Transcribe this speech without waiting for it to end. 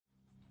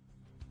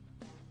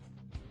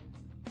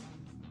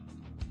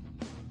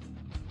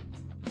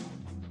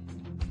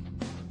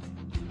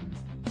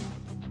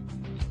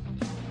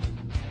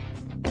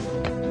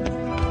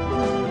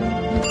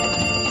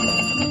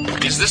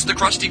Is this the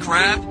Krusty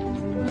Krab?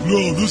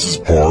 No, this is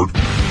Hard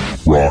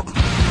Rock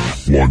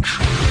Lunch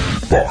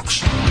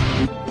Box.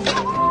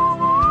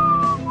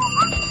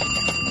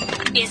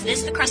 Is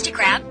this the Krusty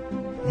Krab?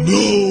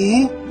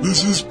 No,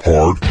 this is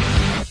Hard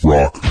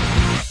Rock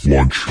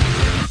Lunch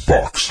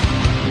Box.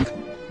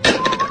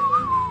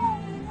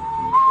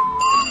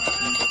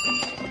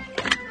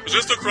 Is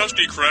this the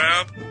Krusty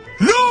Krab?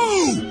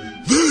 No,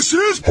 this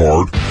is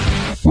Hard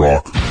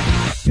Rock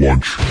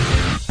Lunch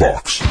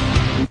Box.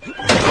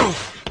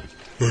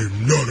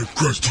 I'm not a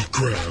Krusty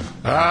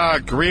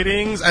Krab.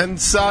 Greetings and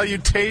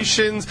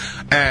salutations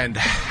and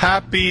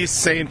happy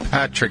St.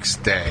 Patrick's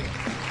Day.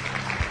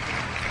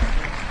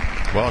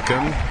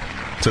 Welcome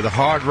to the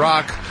Hard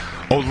Rock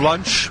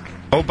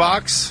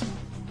Box,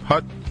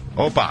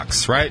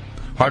 right?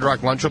 Hard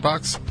Rock Lunch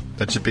Box.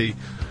 That should be,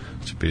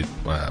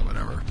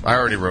 whatever. I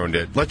already ruined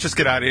it. Let's just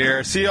get out of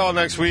here. See y'all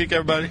next week,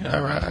 everybody.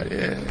 All right,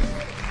 yeah.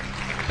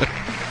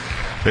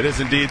 It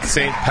is indeed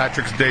St.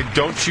 Patrick's Day.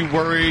 Don't you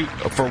worry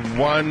for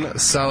one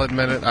solid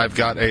minute. I've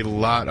got a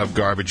lot of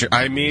garbage.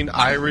 I mean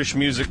Irish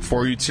music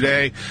for you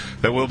today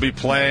that we'll be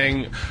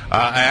playing.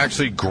 I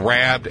actually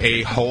grabbed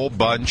a whole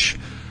bunch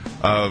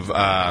of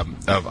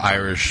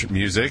Irish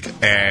music,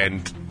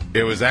 and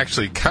it was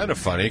actually kind of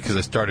funny because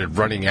I started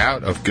running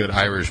out of good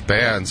Irish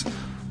bands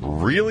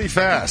really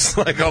fast,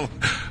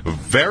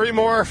 very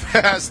more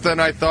fast than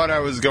I thought I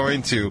was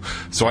going to.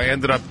 So I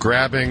ended up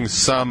grabbing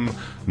some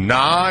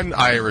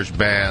non-Irish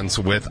bands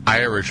with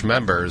Irish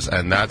members,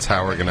 and that's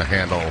how we're going to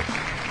handle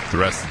the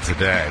rest of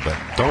today. But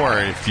don't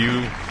worry, a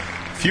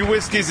few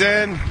whiskeys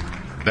in,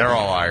 they're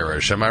all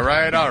Irish. Am I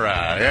right? All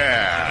right,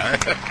 yeah.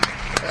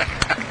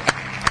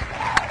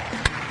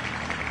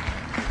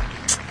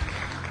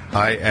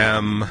 I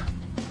am,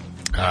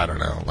 I don't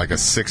know, like a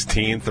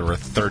 16th or a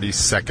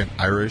 32nd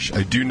Irish.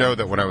 I do know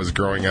that when I was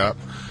growing up,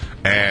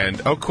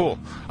 and oh, cool,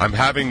 I'm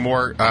having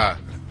more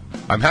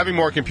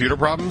computer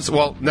problems.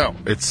 Well, no,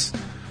 it's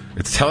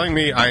telling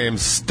me I am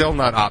still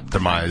not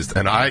optimized,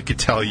 and I could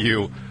tell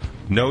you,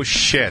 no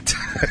shit.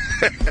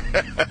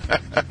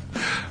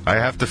 I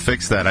have to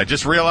fix that. I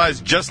just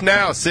realized just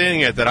now,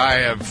 seeing it, that I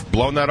have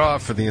blown that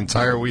off for the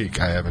entire week.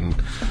 I haven't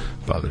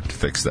bothered to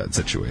fix that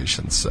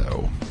situation,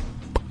 so.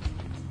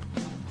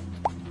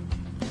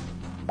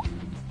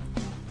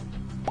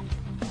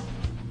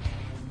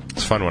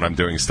 It's fun when I'm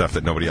doing stuff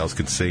that nobody else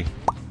can see.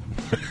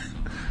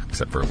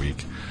 Except for a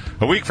week.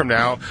 A week from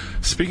now,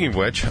 speaking of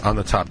which, on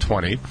the top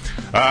 20,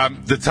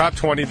 the top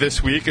 20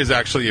 this week is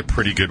actually a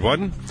pretty good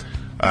one.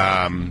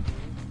 And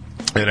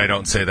I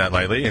don't say that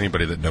lightly.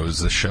 Anybody that knows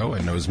the show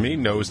and knows me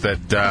knows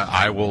that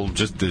I will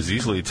just as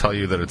easily tell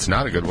you that it's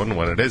not a good one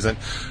when it isn't.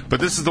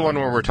 But this is the one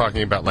where we're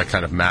talking about like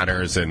kind of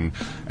manners and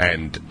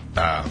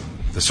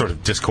the sort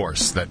of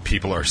discourse that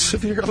people are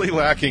severely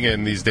lacking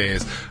in these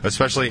days,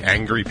 especially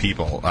angry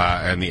people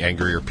and the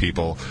angrier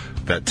people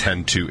that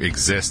tend to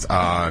exist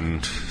on,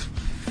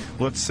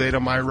 let's say, to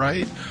my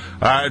right.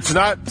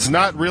 It's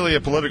not really a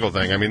political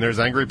thing. I mean, there's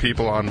angry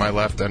people on my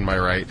left and my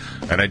right,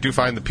 and I do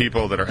find the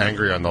people that are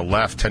angry on the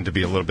left tend to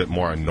be a little bit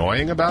more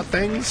annoying about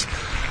things.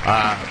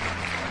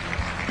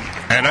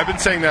 And I've been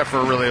saying that for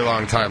a really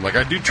long time. Like,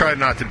 I do try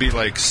not to be,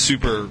 like,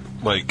 super,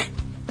 like,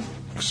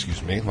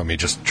 excuse me, let me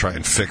just try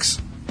and fix.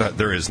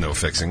 There is no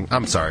fixing.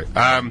 I'm sorry.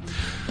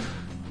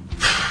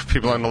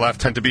 People on the left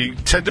tend to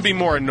be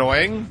more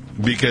annoying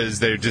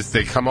because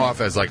they come off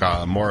as like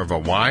more of a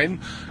whine,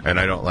 and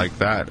I don't like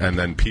that. And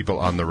then people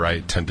on the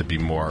right tend to be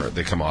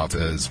they come off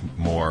as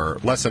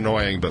less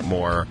annoying but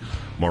more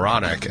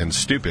moronic and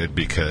stupid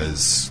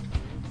because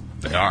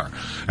they are.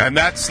 And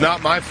that's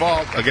not my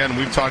fault. Again,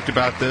 we've talked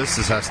about this.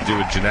 This has to do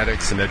with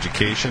genetics and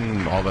education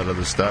and all that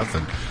other stuff.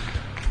 And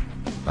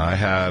I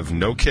have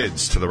no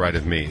kids to the right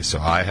of me, so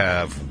I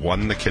have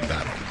won the kid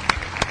battle.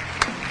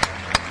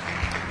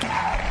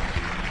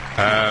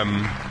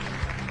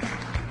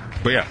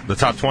 But yeah, the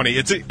top 20.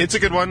 It's a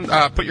good one.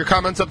 Put your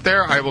comments up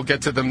there. I will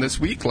get to them this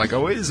week, like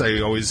always.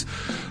 I always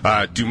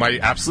do my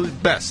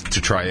absolute best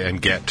to try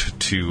and get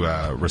to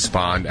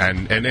respond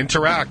and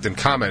interact and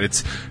comment.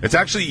 It's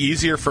actually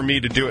easier for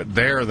me to do it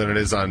there than it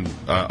is on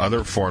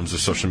other forms of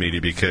social media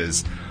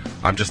because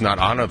I'm just not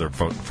on other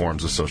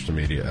forms of social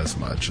media as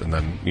much. And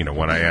then,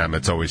 when I am,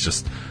 it's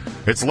always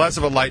it's less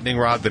of a lightning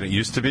rod than it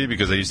used to be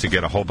because I used to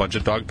get a whole bunch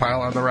of dog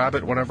pile on the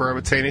rabbit whenever I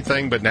would say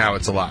anything, but now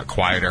it's a lot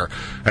quieter.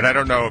 And I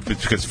don't know if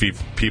it's because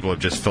people have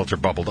just filter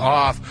bubbled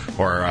off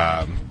or,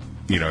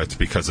 it's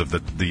because of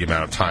the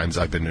amount of times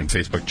I've been in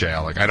Facebook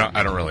jail. Like, I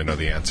don't really know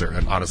the answer.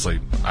 And honestly,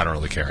 I don't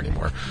really care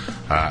anymore.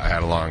 I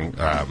had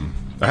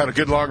a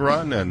good long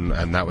run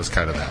and that was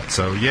kind of that.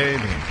 So yay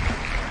me.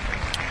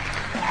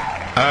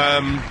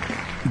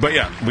 But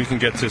yeah, we can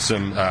get to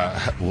some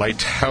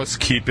light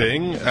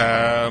housekeeping.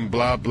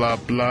 Blah, blah,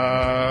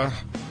 blah.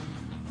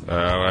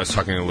 I was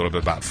talking a little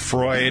bit about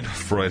Freud.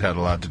 Freud had a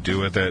lot to do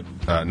with it.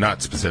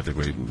 Not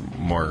specifically,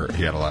 more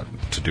he had a lot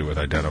to do with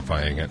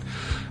identifying it.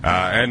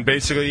 And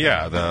basically,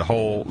 yeah, the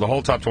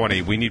whole top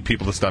 20, we need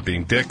people to stop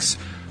being dicks,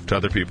 to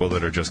other people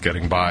that are just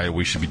getting by.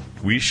 We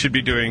should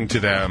be doing to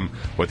them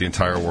what the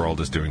entire world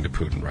is doing to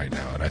Putin right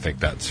now, and I think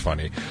that's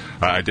funny.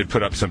 I did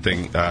put up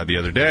something the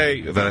other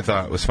day that I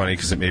thought was funny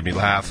because it made me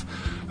laugh.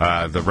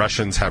 The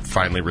Russians have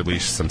finally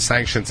released some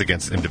sanctions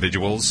against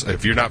individuals.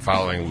 If you're not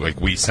following, like,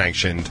 we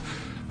sanctioned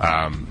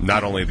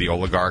not only the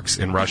oligarchs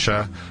in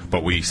Russia,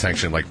 but we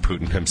sanctioned, like,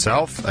 Putin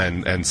himself.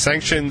 And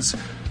sanctions,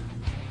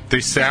 they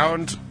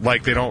sound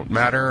like they don't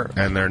matter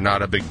and they're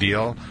not a big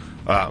deal.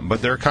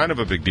 But they're kind of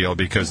a big deal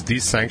because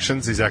these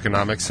sanctions, these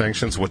economic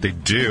sanctions, what they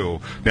do...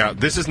 Now,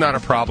 this is not a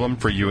problem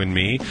for you and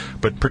me,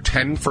 but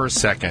pretend for a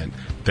second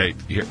that...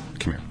 Here,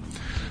 come here.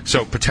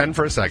 So pretend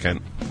for a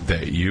second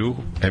that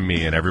you and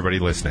me and everybody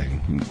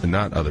listening,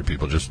 not other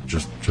people, just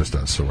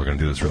us, so we're going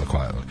to do this real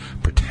quietly.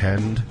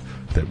 Pretend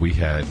that we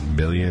had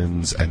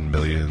millions and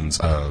millions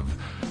of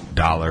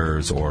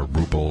dollars or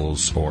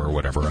rubles or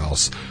whatever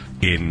else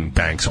in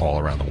banks all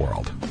around the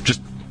world.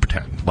 Just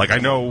pretend. Like, I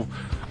know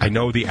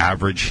the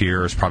average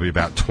here is probably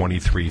about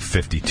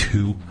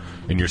 $23.52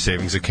 in your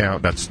savings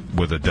account. That's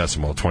with a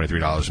decimal,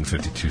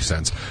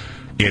 $23.52.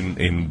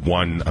 In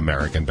one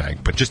American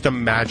bank. But just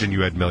imagine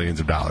you had millions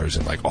of dollars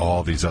in, like,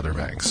 all these other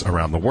banks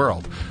around the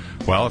world.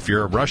 Well, if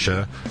you're a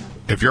Russian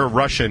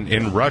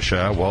in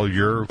Russia, well,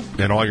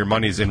 and all your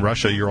money's in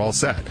Russia, you're all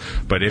set.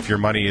 But if your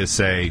money is,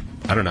 say,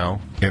 I don't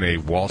know, in a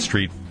Wall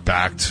Street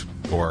backed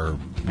or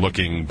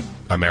looking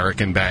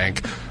American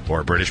bank or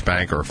a British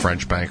bank or a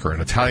French bank or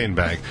an Italian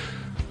bank,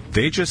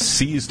 they just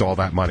seized all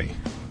that money.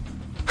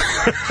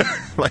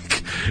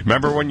 Like,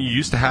 remember when you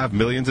used to have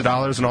millions of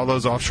dollars in all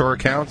those offshore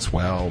accounts?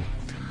 Well,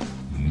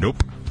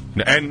 nope.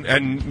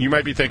 And you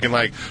might be thinking,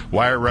 like,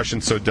 why are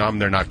Russians so dumb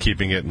they're not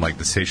keeping it in, like,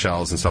 the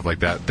Seychelles and stuff like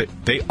that?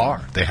 They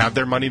are. They have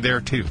their money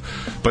there, too.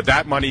 But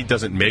that money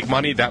doesn't make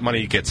money. That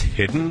money gets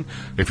hidden.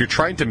 If you're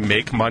trying to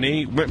make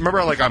money,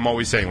 remember, like, I'm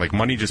always saying, like,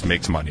 money just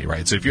makes money,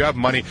 right? So if you have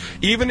money,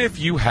 even if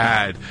you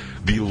had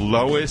the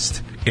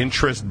lowest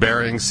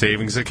interest-bearing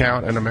savings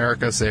account in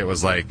America, say it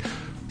was, like,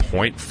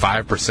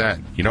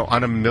 0.5%, you know,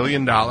 on $1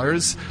 million,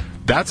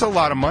 that's a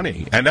lot of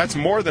money. And that's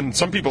more than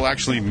some people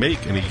actually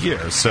make in a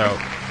year. So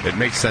it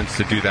makes sense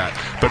to do that.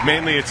 But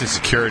mainly it's a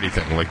security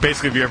thing. Like,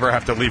 basically, if you ever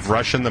have to leave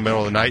Russia in the middle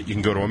of the night, you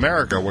can go to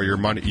America where your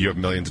money, you have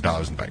millions of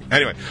dollars in the bank.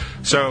 Anyway,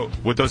 so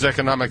with those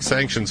economic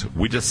sanctions,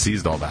 we just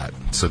seized all that.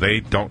 So they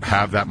don't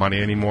have that money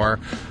anymore.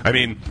 I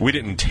mean, we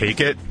didn't take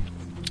it.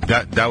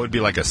 That would be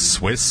like a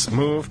Swiss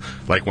move,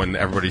 like when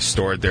everybody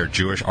stored their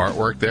Jewish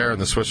artwork there, and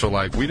the Swiss were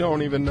like, we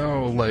don't even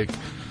know, like...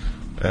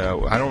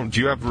 do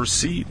you have a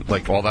receipt?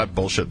 Like, all that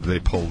bullshit that they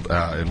pulled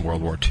in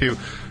World War II.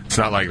 It's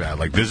not like that.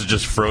 Like, this is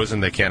just frozen.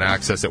 They can't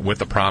access it with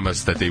the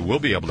promise that they will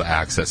be able to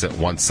access it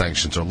once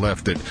sanctions are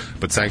lifted.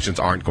 But sanctions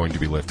aren't going to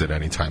be lifted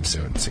anytime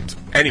soon, it seems.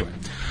 Anyway,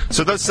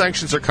 so those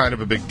sanctions are kind of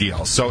a big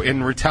deal. So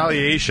in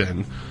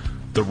retaliation,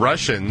 the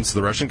Russian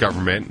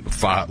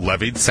government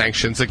levied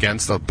sanctions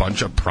against a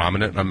bunch of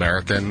prominent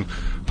American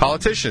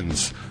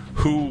politicians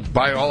who,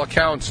 by all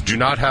accounts, do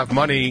not have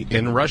money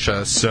in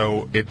Russia,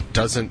 so it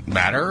doesn't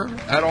matter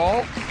at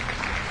all.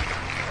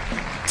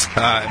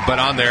 But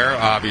on there,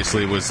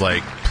 obviously, was,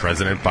 like,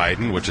 President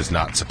Biden, which is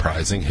not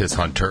surprising. His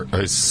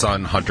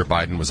son, Hunter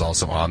Biden, was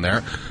also on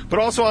there. But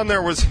also on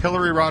there was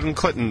Hillary Rodham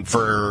Clinton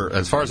for,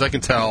 as far as I can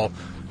tell,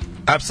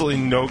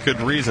 absolutely no good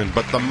reason.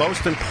 But the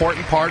most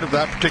important part of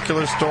that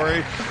particular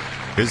story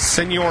is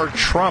Senor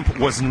Trump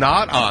was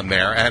not on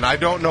there, and I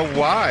don't know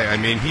why. I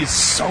mean, he's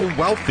so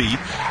wealthy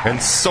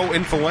and so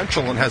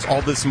influential and has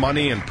all this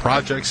money and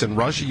projects in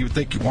Russia. You'd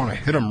think you want to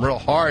hit him real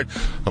hard,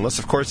 unless,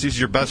 of course, he's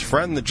your best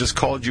friend that just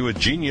called you a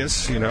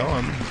genius, you know.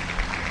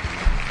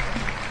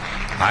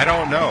 I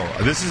don't know.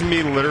 This is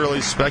me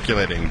literally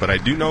speculating, but I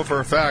do know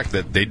for a fact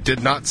that they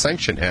did not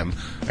sanction him,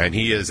 and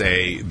he is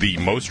the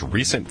most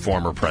recent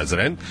former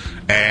president,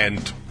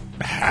 and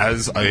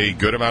has a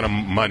good amount of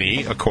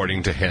money,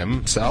 according to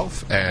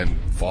himself, and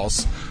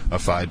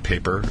falsified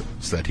papers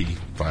that he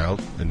filed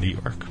in New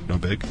York. No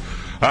big.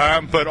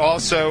 But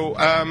also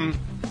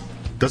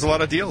does a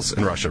lot of deals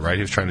in Russia, right?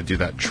 He was trying to do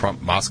that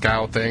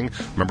Trump-Moscow thing.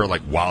 Remember,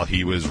 like, while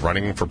he was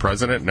running for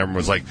president, and everyone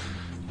was like,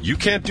 you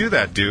can't do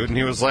that, dude. And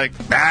he was like,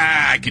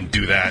 I can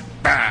do that.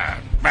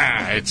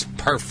 It's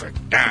perfect.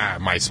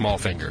 My small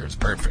finger is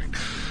perfect.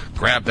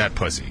 Grab that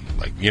pussy.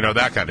 Like, you know,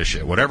 that kind of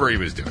shit. Whatever he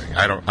was doing.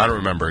 I don't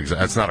remember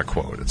exactly. It's not a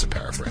quote. It's a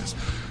paraphrase.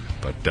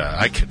 But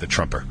I kid the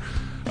Trumper.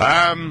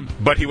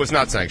 But he was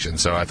not sanctioned,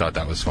 so I thought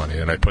that was funny.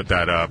 And I put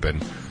that up,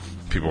 and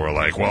people were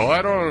like, well,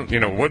 I don't, you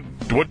know,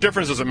 what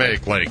difference does it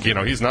make? Like, you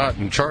know, he's not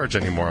in charge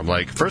anymore. I'm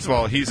like, first of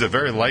all, he's a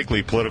very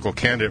likely political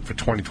candidate for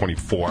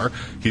 2024.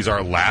 He's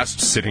our last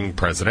sitting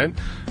president,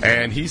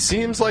 and he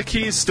seems like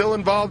he's still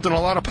involved in a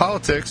lot of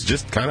politics.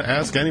 Just kind of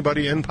ask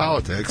anybody in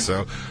politics.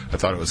 So I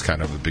thought it was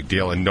kind of a big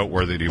deal and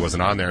noteworthy that he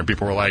wasn't on there. And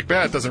people were like,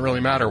 it doesn't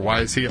really matter. Why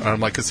is he? And I'm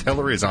like, because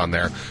Hillary's on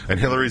there, and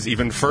Hillary's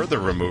even further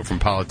removed from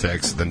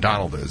politics than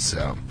Donald is,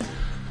 so...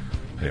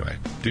 Anyway,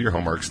 do your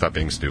homework, stop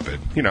being stupid.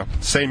 You know,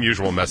 same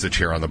usual message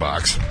here on the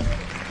box.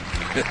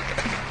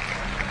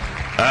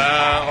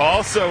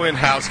 Also in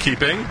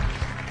housekeeping,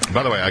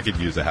 by the way, I could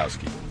use the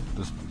housekeeping.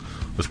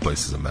 This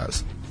place is a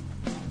mess.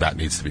 that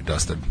needs to be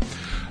dusted.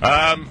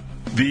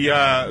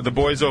 The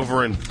boys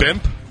over in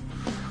BIMP,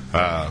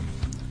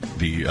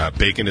 the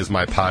Bacon is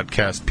My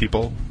Podcast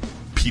people,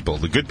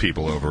 the good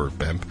people over at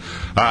BIMP,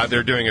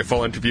 they're doing a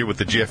full interview with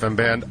the GFM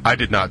band. I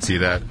did not see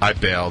that. I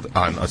bailed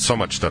on so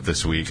much stuff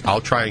this week.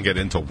 I'll try and get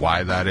into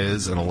why that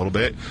is in a little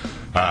bit.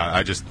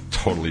 I just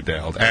totally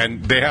bailed.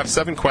 And they have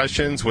 7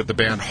 questions with the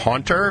band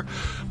Haunter,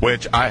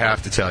 which I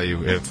have to tell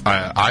you, if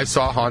I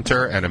saw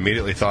Haunter and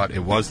immediately thought it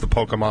was the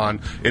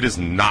Pokemon, it is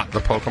not the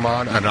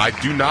Pokemon, and I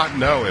do not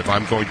know if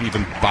I'm going to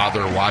even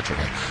bother watching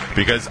it.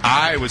 Because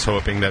I was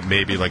hoping that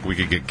maybe like we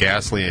could get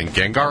Ghastly and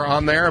Gengar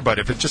on there, but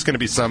if it's just going to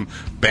be some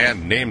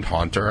band named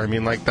Haunter, I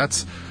mean, like,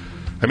 that's...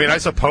 I mean, I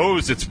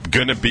suppose it's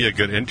going to be a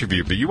good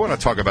interview, but you want to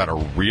talk about a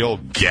real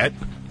get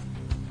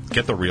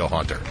the real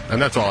Haunter.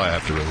 And that's all I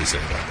have to really say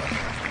about that.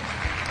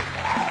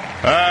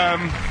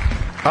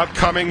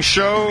 Upcoming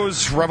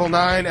shows, Rebel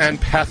 9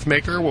 and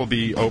Pathmaker will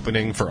be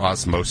opening for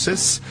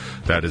Osmosis.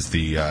 That is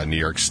the New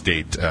York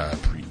State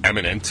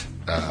preeminent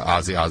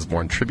Ozzy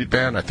Osbourne tribute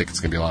band. I think it's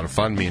going to be a lot of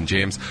fun. Me and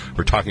James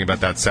were talking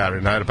about that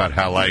Saturday night, about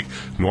how, like,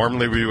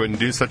 normally we wouldn't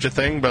do such a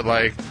thing, but,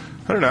 like,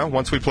 I don't know,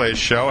 once we play a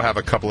show, have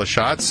a couple of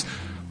shots,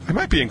 I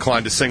might be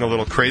inclined to sing a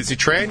little Crazy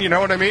Train, you know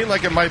what I mean?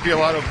 Like, it might be a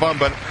lot of fun,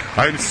 but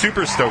I'm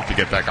super stoked to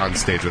get back on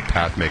stage with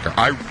Pathmaker.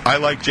 I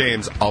like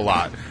James a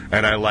lot,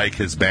 and I like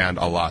his band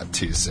a lot,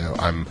 too, so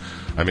I'm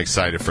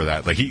excited for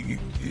that. Like,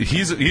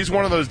 he's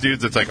one of those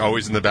dudes that's, like,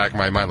 always in the back of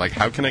my mind, like,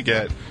 how can I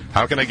get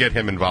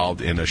him involved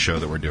in a show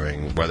that we're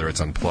doing, whether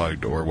it's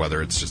unplugged or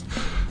whether it's just,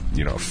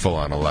 you know,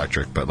 full-on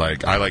electric. But,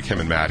 like, I like him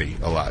and Maddie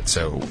a lot,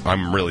 so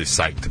I'm really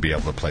psyched to be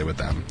able to play with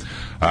them.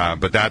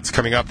 But that's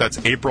coming up.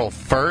 That's April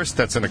 1st.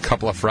 That's in a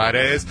couple of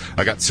Fridays.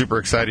 I got super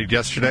excited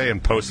yesterday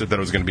and posted that it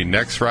was going to be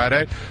next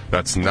Friday.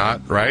 That's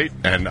not right.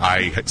 And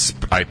I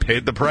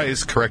paid the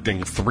price,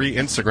 correcting 3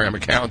 Instagram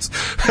accounts,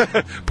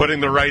 putting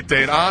the right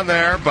date on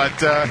there. But,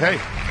 hey,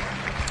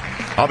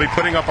 I'll be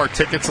putting up our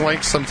tickets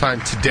link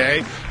sometime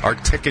today. Our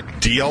ticket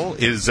deal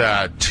is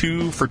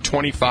 2 for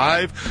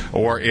 $25,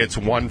 or it's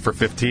 1 for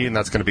 $15.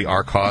 That's going to be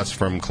our cost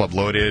from Club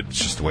Loaded. It's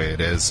just the way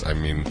it is. I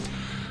mean,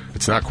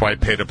 it's not quite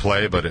pay to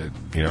play, but it,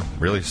 you know,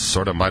 really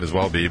sort of might as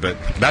well be. But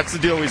that's the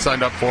deal we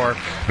signed up for,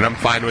 and I'm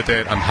fine with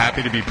it. I'm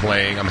happy to be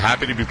playing. I'm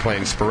happy to be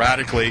playing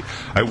sporadically.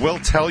 I will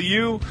tell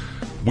you,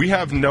 we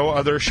have no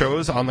other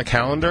shows on the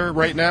calendar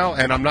right now,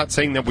 and I'm not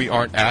saying that we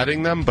aren't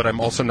adding them, but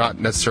I'm also not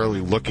necessarily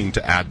looking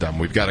to add them.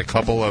 We've got a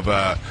couple of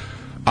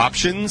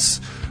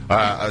options.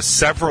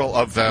 Several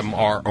of them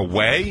are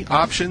away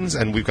options,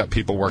 and we've got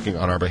people working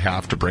on our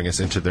behalf to bring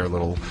us into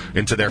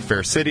their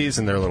fair cities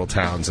and their little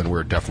towns, and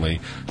we're definitely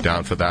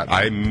down for that.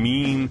 I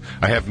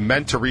have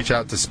meant to reach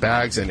out to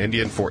Spags and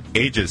Indian for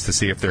ages to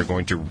see if they're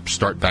going to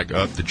start back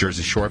up the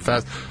Jersey Shore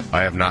Fest.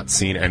 I have not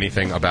seen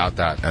anything about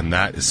that, and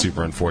that is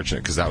super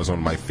unfortunate because that was one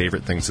of my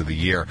favorite things of the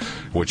year,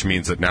 which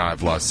means that now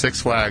I've lost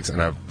Six Flags,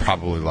 and I've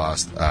probably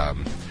lost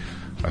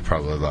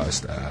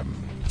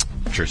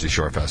Jersey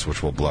Shore Fest,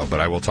 which will blow.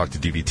 But I will talk to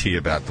DVT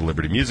about the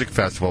Liberty Music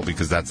Festival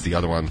because that's the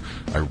other one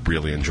I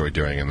really enjoy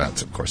doing, and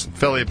that's, of course, in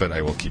Philly, but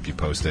I will keep you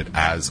posted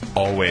as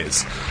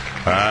always.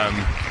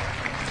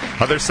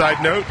 Other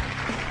side note,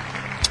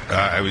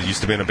 I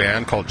used to be in a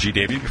band called G.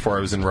 Davy before I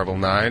was in Rebel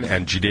 9,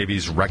 and G.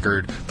 Davy's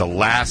record, the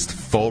last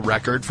full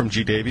record from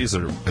G. Davy's,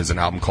 is an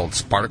album called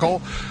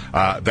Sparkle.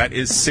 That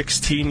is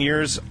 16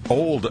 years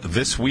old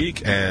this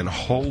week, and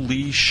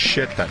holy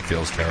shit, that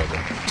feels terrible.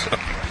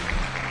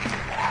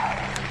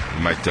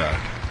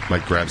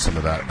 Might grab some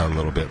of that a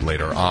little bit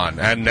later on.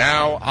 And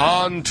now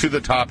on to the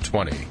top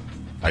 20,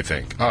 I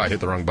think. Oh, I hit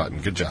the wrong button.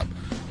 Good job.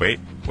 Wait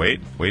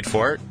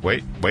for it.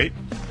 Wait. There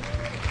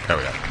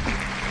we go.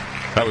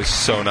 That was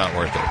so not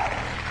worth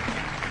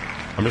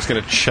it. I'm just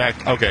going to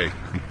check. Okay.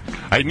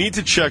 I need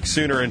to check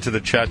sooner into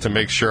the chat to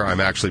make sure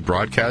I'm actually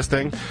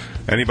broadcasting.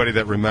 Anybody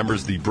that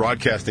remembers the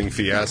broadcasting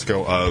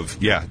fiasco of,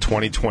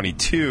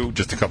 2022,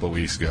 just a couple of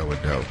weeks ago,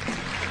 would know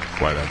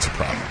why that's a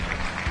problem.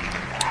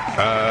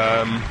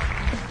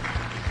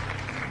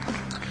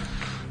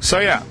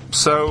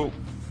 So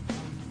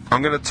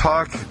I'm going to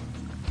talk.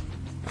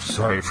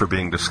 Sorry for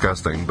being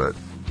disgusting, but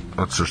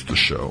that's just the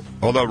show.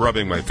 Although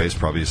rubbing my face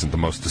probably isn't the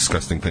most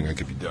disgusting thing I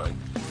could be doing.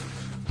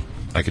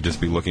 I could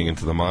just be looking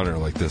into the monitor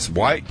like this.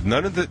 Why?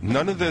 None of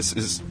this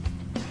is.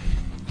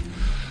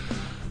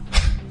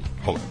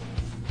 Hold on.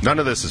 None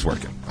of this is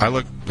working.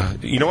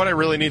 You know what I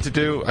really need to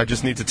do? I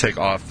just need to take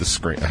off the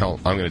screen. Hell,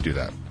 I'm going to do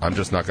that. I'm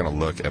just not going to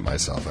look at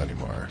myself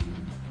anymore.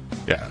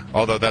 Yeah,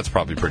 although that's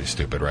probably pretty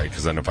stupid, right?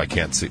 Because then if I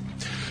can't see...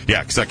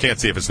 Yeah, because I can't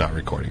see if it's not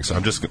recording. So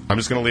I'm just going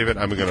to leave it.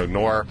 I'm going to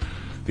ignore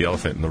the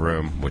elephant in the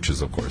room, which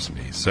is, of course,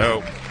 me.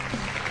 So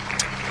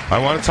I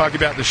want to talk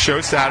about the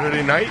show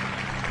Saturday night,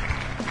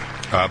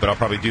 but I'll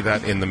probably do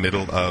that in the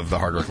middle of the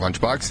Hard Rock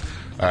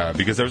Lunchbox,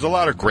 because there's a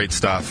lot of great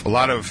stuff, a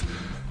lot of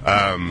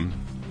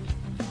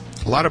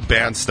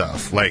band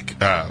stuff, like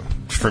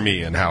for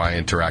me and how I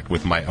interact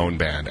with my own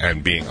band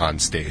and being on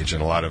stage,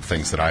 and a lot of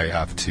things that I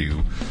have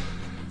to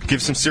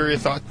give some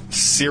serious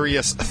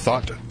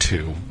thought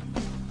to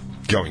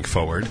going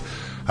forward.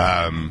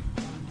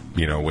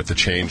 With the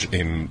change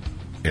in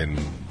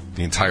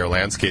the entire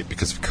landscape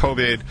because of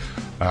COVID,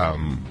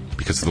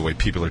 because of the way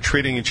people are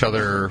treating each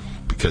other,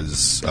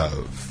 because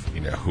of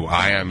who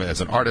I am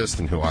as an artist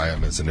and who I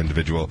am as an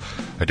individual.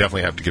 I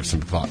definitely have to give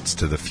some thoughts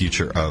to the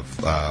future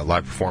of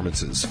live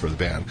performances for the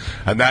band,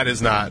 and that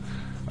is not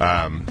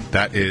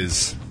that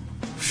is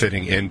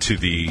fitting into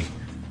the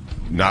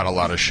not a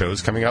lot of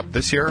shows coming up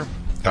this year,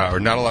 or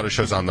not a lot of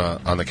shows on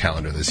the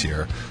calendar this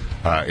year.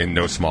 In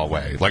no small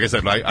way. Like I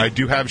said, I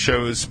do have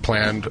shows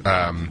planned,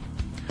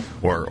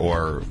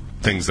 or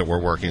things that we're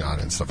working on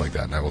and stuff like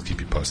that, and I will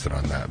keep you posted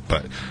on that.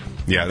 But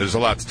yeah, there's a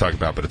lot to talk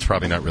about, but it's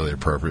probably not really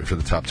appropriate for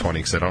the top 20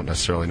 because I don't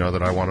necessarily know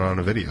that I want it on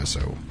a video,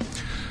 so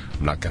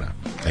I'm not gonna.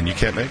 And you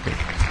can't make me.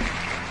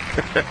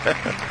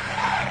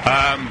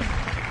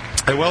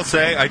 I will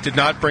say I did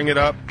not bring it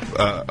up,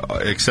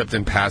 except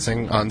in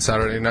passing on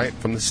Saturday night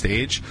from the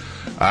stage,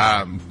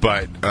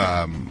 but.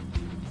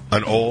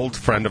 An old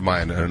friend of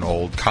mine, an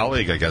old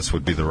colleague, I guess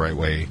would be the right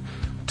way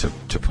to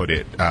put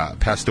it,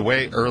 passed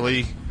away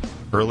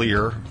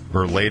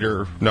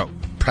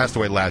passed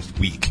away last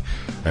week,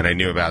 and I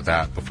knew about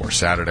that before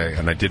Saturday,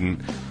 and I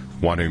didn't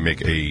want to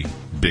make a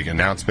big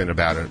announcement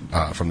about it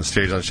from the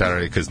stage on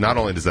Saturday, because not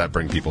only does that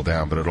bring people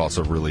down, but it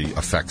also really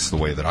affects the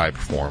way that I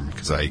perform,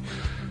 because I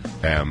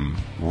am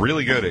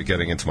really good at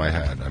getting into my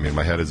head. I mean,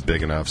 my head is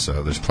big enough,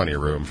 so there's plenty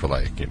of room for,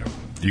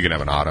 you can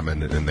have an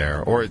ottoman in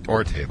there, or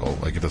a table.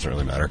 It doesn't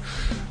really matter.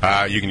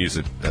 You can use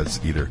it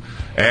as either.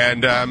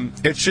 And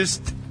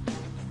it's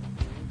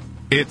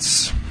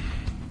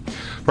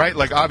right.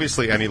 Like,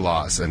 obviously, any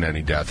loss and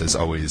any death is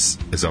always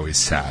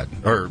sad,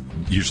 or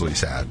usually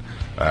sad.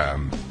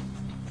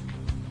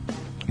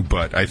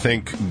 But I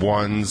think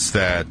ones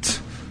that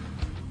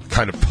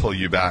kind of pull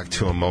you back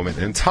to a moment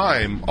in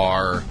time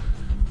are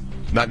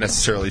not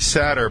necessarily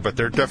sadder, but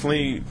they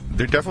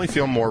definitely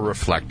feel more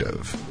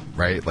reflective,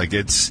 right? Like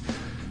it's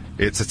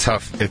a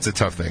tough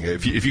thing.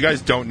 If you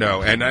guys don't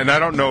know, and I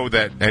don't know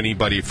that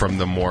anybody from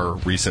the more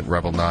recent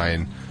Rebel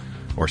 9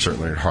 or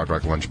certainly Hard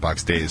Rock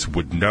Lunchbox days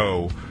would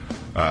know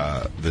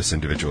this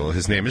individual.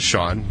 His name is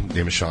Sean.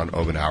 Sean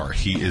Obenauer.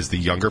 He is the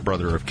younger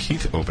brother of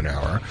Keith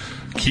Obenauer.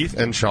 Keith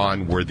and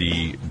Sean were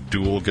the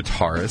dual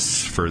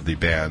guitarists for the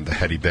band The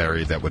Hetty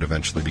Berry that would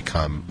eventually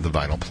become the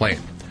Vinyl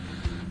Plane.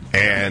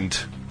 And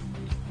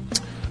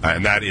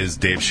that is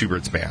Dave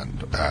Schubert's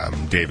band.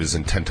 Dave is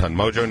in 10 Ton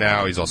Mojo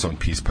now. He's also in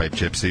Peace Pipe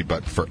Gypsy,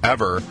 but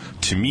forever,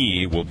 to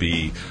me, will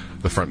be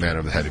the frontman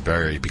of the Hetty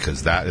Berry,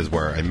 because that is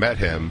where I met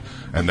him,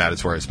 and that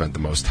is where I spent the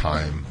most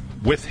time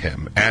with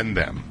him and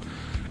them.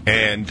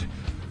 And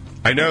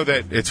I know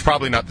that it's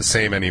probably not the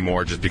same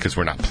anymore just because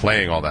we're not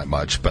playing all that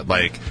much, but,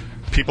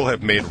 people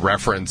have made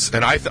reference,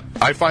 and I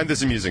find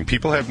this amusing.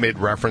 People have made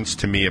reference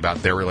to me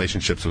about their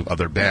relationships with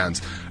other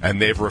bands,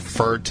 and they've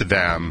referred to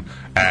them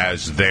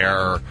as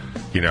their,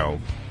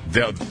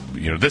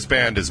 this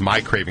band is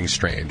my Craving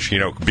Strange,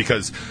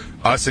 because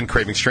us and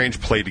Craving Strange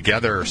play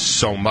together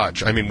so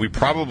much. I mean, we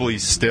probably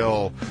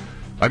still,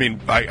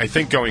 I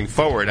think going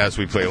forward as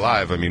we play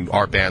live,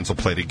 our bands will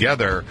play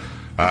together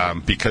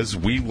because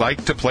we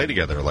like to play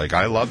together.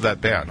 I love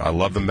that band. I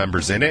love the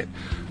members in it.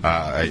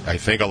 I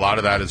think a lot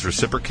of that is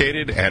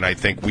reciprocated, and I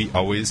think we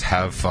always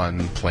have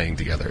fun playing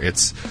together.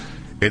 It's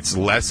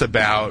less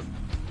about,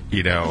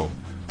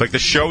 the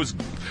show's...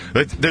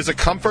 There's a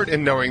comfort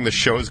in knowing the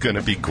show's going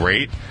to be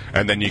great,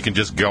 and then you can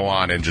just go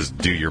on and just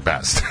do your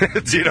best.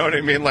 Do you know what I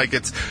mean?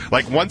 It's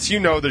once you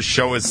know the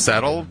show is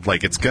settled,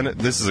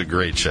 this is a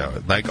great show.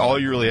 All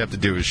you really have to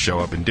do is show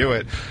up and do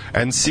it,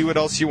 and see what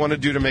else you want to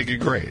do to make it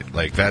great.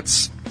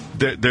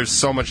 There's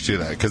so much to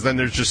that, because then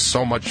there's just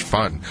so much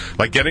fun.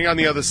 Getting on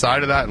the other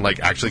side of that and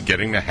actually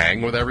getting to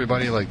hang with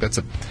everybody, that's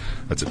a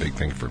big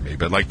thing for me.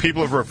 But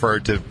people have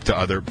referred to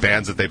other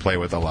bands that they play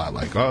with a lot,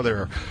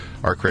 they're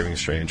our Craving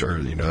Strange, or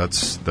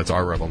that's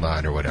our Rebel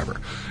 9 or whatever.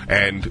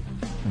 And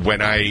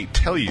when I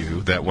tell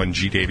you that when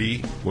G.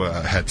 Davey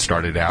had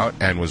started out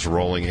and was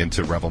rolling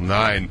into Rebel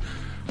 9,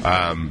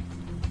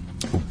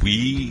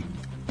 we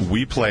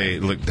play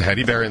the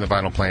Hetty Berry and the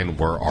Vinyl Plane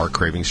were our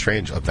Craving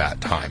Strange of that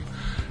time.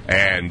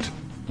 And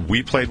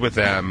we played with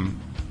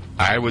them,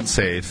 I would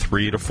say,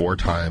 3 to 4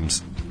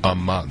 times a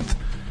month,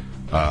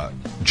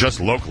 just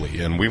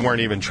locally. And we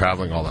weren't even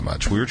traveling all that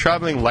much. We were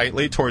traveling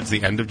lightly towards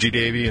the end of G.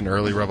 Davey and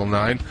early Rebel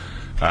 9,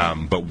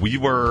 but we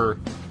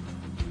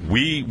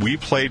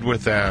played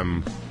with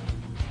them.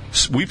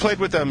 We played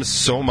with them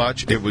so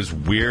much, it was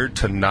weird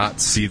to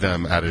not see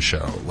them at a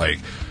show.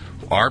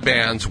 Our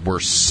bands were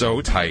so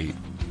tight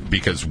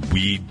because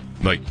we...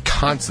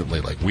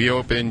 constantly, we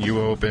open,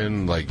 you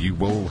open, you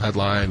will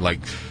headline,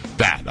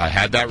 that. I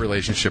had that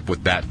relationship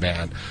with that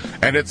band.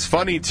 And it's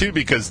funny, too,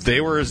 because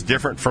they were as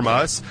different from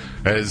us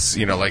as,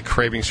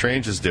 Craving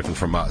Strange is different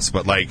from us.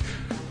 But,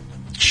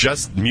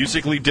 just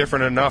musically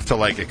different enough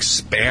to,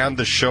 expand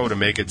the show to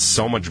make it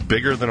so much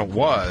bigger than it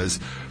was.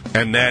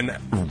 And then,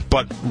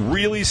 but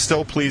really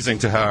still pleasing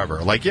to however.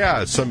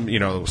 Some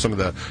of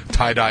the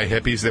tie-dye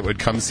hippies that would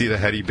come see the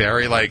Hetty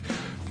Berry,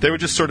 they would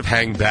just sort of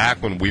hang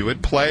back when we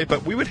would play,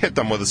 but we would hit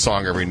them with a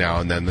song every now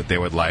and then that they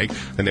would like,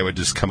 and they would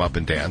just come up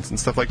and dance and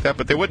stuff like that,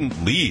 but they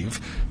wouldn't leave.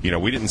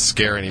 We didn't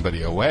scare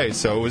anybody away,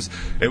 so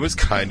it was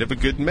kind of a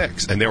good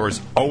mix. And there was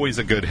always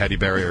a good Hetty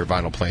Berry or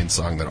Vinyl Plains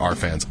song that our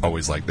fans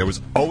always liked. There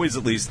was always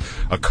at least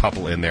a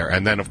couple in there,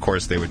 and then, of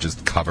course, they would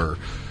just cover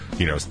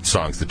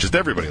songs that just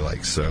everybody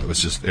likes. So it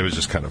was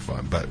just kind of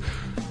fun. But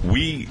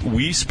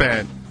we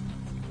spent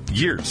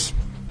years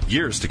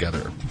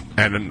together,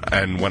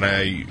 and when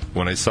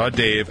I saw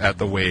Dave at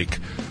the wake,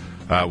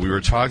 we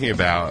were talking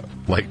about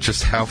like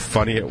just how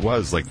funny it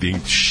was, like the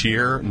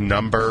sheer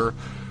number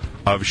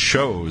of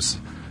shows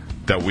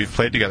that we've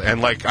played together. And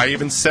like I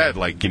even said,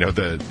 like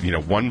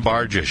one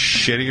bar just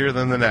shittier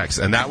than the next,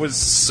 and that was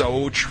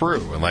so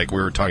true. And like we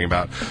were talking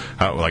about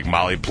how like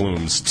Molly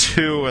Bloom's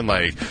 2, and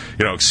like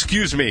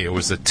excuse me, it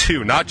was a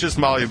 2, not just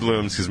Molly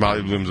Bloom's, because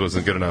Molly Bloom's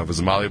wasn't good enough. It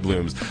was Molly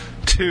Bloom's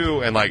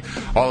 2, and like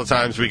all the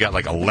times we got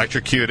like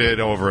electrocuted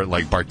over at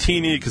like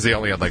Bartini because they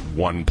only had like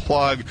one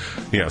plug.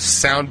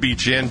 Sound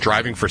Beach Inn,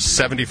 driving for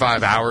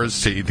 75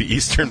 hours to the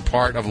eastern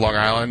part of Long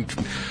Island,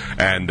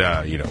 and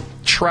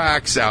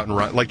tracks out and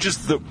run, like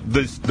just the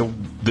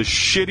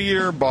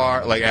shittier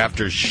bar, like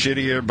after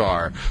shittier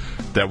bar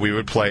that we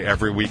would play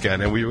every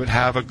weekend, and we would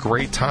have a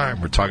great time.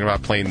 We're talking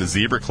about playing the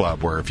Zebra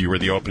Club, where if you were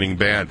the opening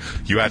band,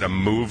 you had to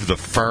move the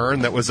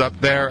fern that was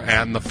up there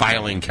and the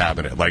filing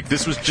cabinet. Like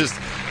this was just,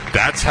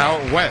 that's how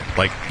it went.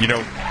 Like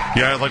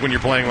like when you're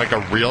playing like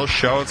a real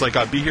show, it's like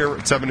I'll be here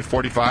at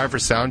 7:45 for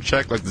sound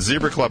check. Like the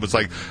Zebra Club, it's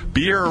like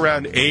be here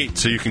around 8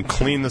 so you can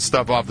clean the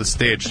stuff off the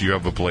stage so you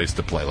have a place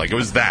to play. Like it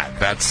was that.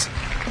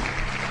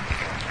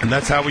 And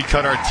that's how we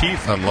cut our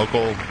teeth on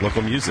local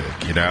music,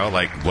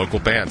 like local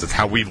bands. It's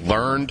how we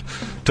learned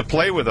to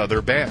play with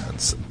other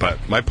bands.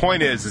 But my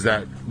point is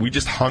that we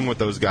just hung with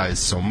those guys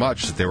so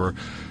much that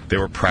they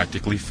were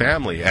practically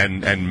family.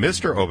 And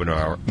Mr.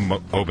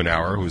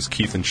 Obenauer, who's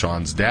Keith and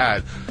Sean's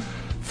dad,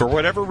 for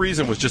whatever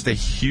reason was just a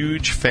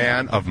huge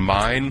fan of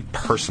mine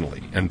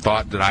personally, and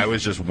thought that I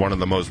was just one of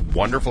the most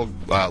wonderful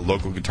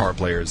local guitar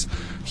players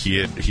he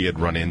had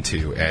run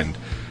into. And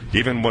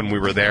even when we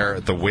were there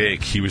at the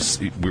wake,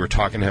 we were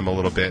talking to him a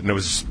little bit, and it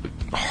was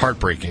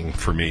heartbreaking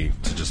for me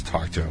to just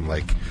talk to him.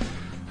 Like,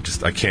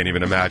 I can't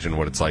even imagine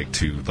what it's like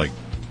to like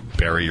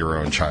bury your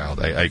own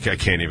child. I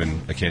can't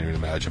even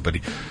imagine. But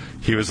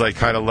he was like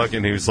kind of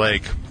looking. He was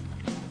like,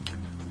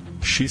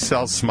 "She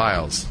sells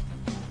smiles."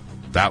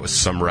 That was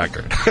some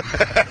record. And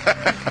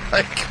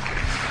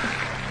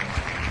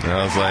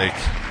I was like,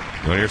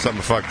 "You want to hear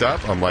something fucked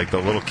up?" I'm like, the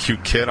little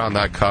cute kid on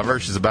that cover,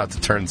 she's about to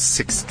turn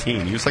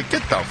 16. He was like,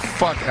 "Get the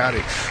fuck out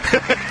of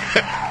here."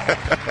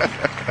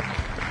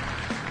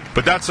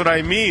 But that's what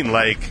I mean.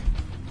 Like,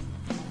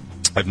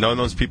 I've known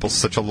those people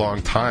such a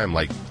long time.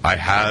 Like, I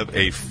have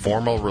a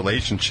formal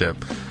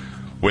relationship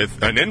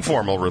with an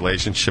informal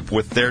relationship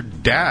with their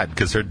dad,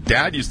 because their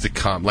dad used to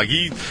come. Like,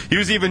 he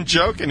was even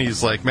joking.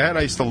 He's like, "Man,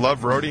 I used to love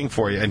roadieing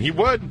for you," and he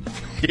would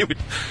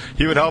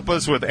help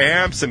us with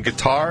amps and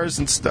guitars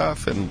and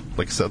stuff. And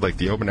like I said, like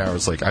the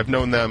Obenauers, like I've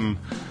known them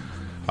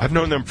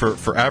for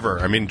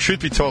forever. I mean, truth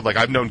be told, like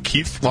I've known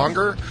Keith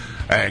longer,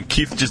 and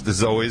Keith just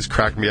has always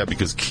cracked me up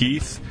because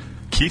Keith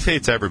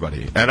hates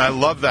everybody, and I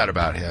love that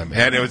about him.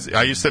 And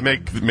I used to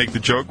make the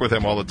joke with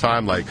him all the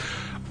time, like,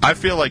 I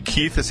feel like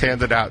Keith has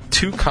handed out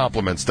 2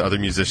 compliments to other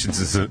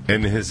musicians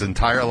in his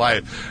entire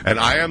life, and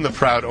I am the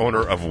proud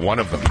owner of one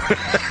of them.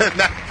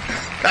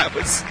 that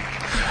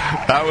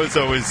was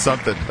always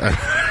something.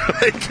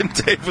 And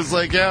Dave was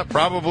like, "Yeah,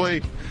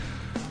 probably."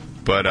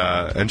 But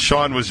and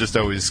Sean was just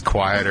always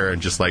quieter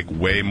and just like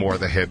way more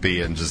the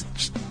hippie, and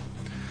just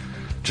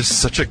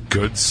such a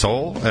good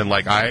soul. And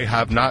like, I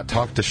have not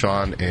talked to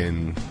Sean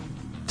in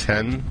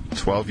 10,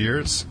 12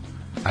 years.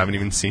 I haven't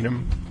even seen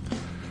him.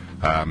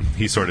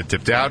 He sort of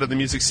dipped out of the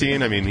music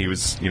scene. I mean, he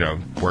was,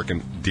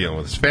 dealing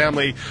with his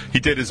family. He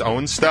did his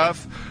own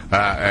stuff,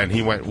 and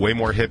he went way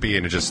more hippie,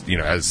 and it just,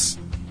 as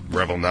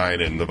Revel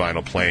 9 and the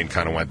Vinyl Plane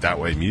kind of went that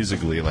way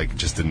musically, like, it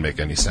just didn't make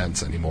any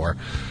sense anymore.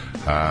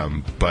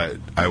 But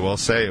I will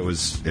say it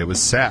was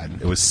sad.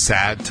 It was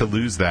sad to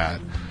lose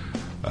that.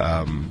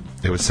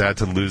 It was sad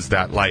to lose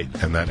that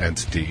light and that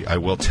entity. I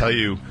will tell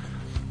you,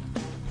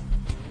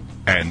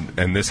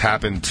 and this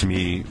happened to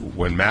me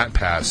when Matt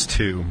passed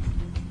too.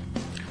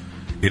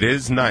 It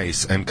is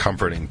nice and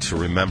comforting to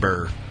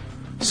remember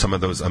some of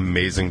those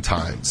amazing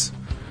times.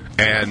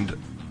 And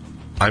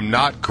I'm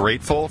not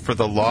grateful for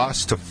the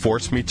loss to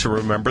force me to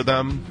remember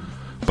them,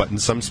 but in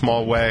some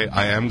small way,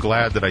 I am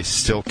glad that I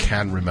still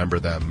can remember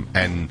them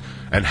and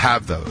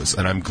have those.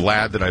 And I'm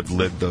glad that I've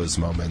lived those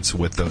moments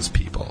with those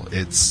people.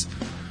 It's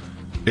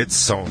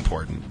so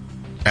important.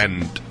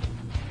 And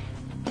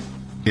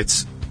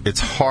it's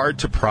hard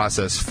to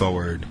process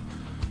forward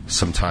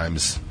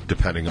sometimes,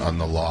 depending on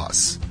the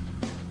loss.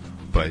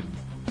 But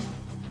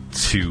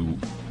to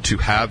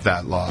have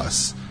that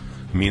loss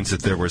means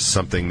that there was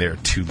something there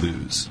to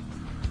lose.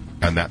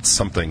 And that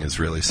something is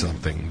really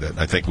something that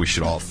I think we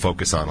should all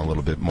focus on a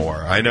little bit more.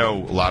 I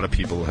know a lot of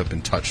people have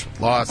been touched with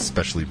loss,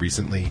 especially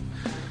recently.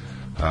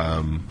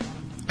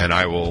 and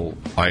I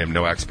am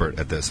no expert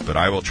at this, but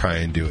I will try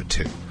and do it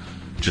too.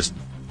 Just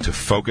to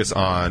focus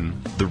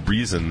on the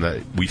reason that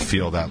we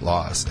feel that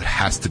loss. It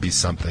has to be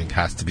something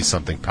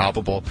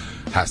palpable,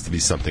 has to be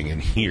something in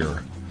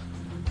here.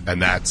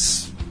 And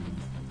that's,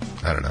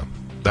 I don't know,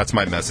 that's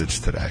my message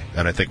today.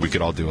 And I think we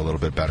could all do a little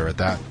bit better at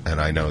that. And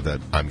I know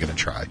that I'm going to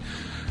try.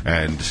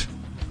 And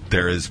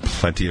there is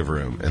plenty of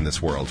room in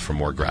this world for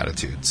more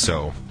gratitude.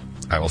 So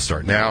I will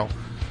start now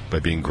by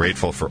being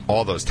grateful for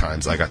all those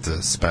times I got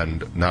to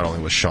spend not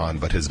only with Sean,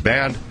 but his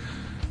band.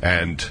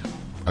 And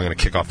I'm going to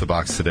kick off the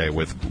box today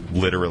with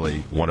literally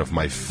one of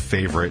my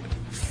favorite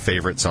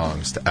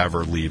songs to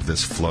ever leave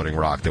this floating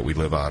rock that we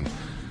live on.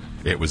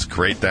 It was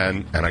great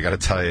then, and I got to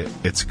tell you,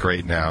 it's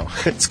great now.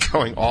 It's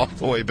going all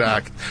the way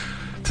back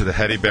to the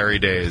Hetty Berry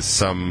days,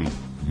 some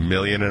 1.5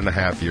 million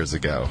years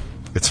ago.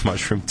 It's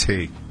Mushroom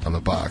Tea on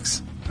the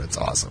box. It's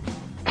awesome.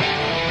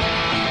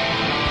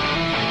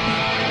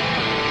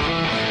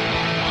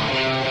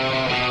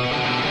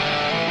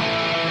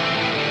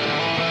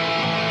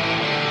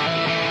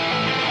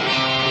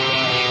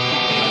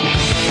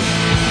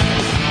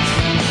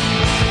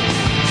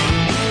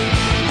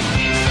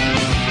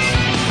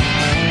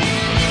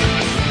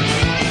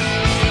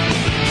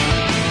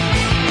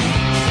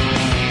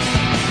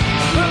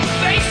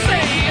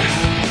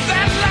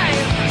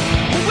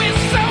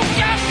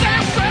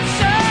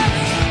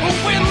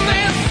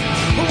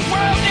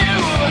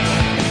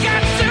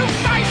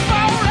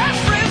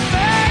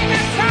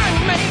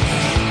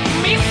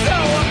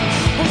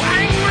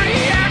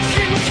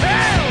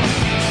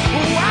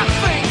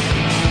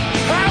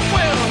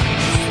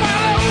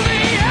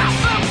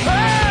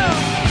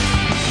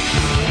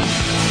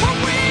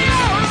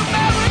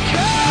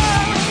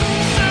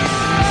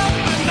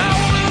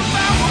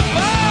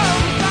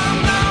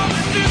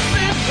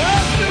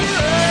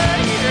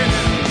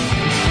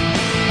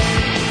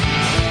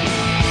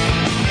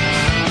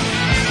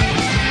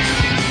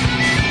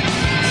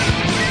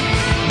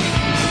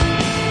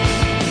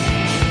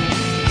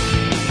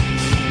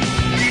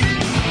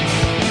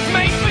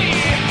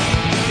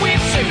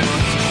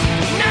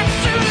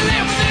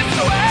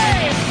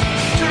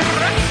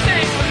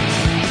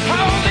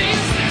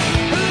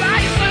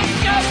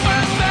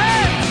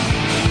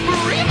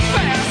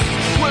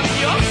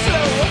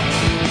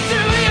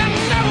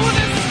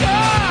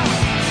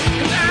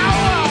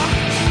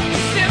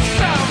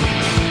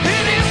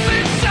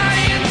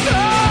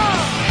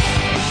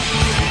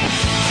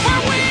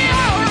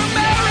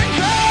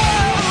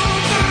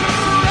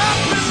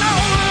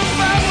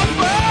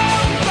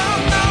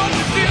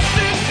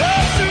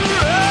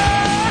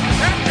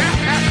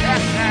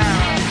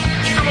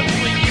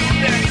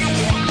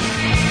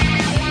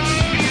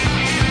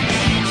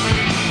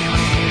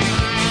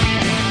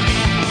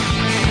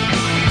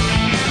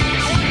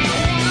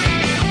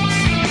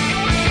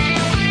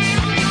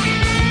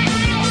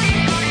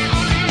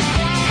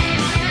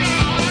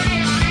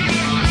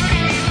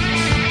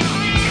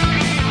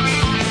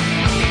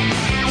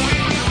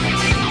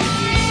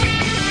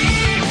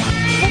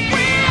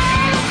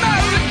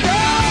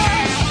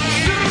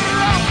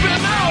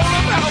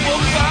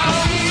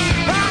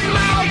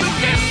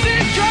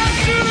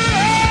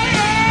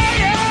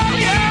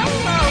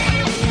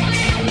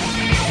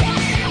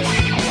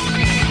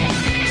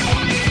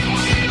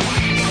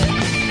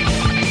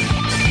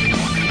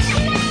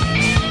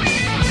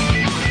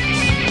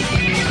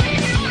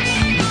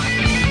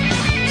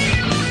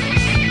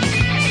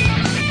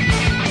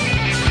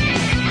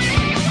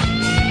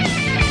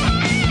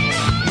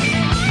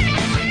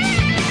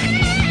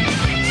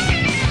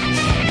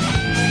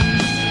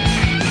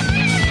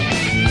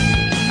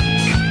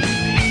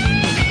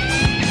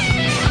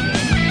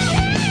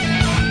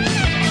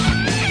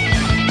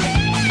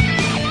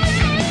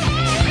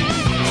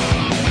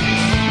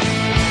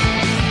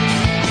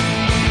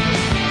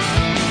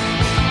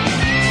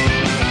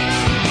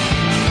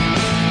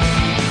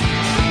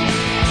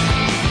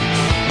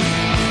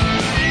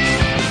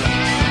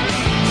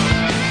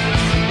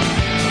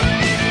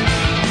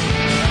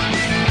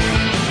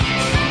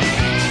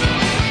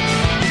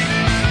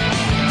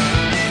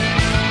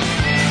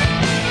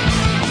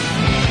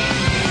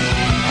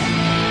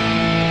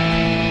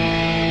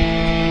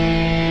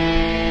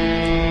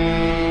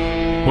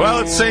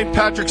 Well, it's St.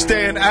 Patrick's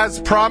Day, and as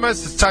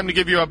promised, it's time to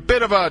give you a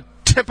bit of a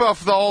tip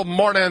off the whole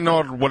morning,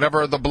 or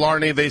whatever the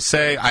blarney they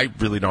say. I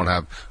really don't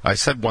have... I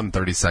said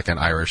 1/32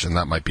 Irish, and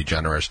that might be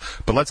generous.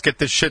 But let's get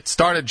this shit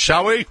started,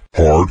 shall we?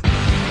 Hard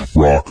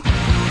Rock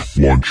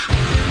Lunch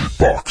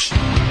Box.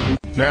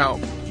 Now,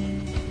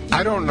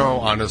 I don't know,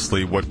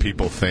 honestly, what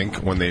people think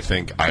when they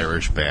think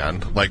Irish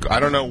band. Like, I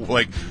don't know,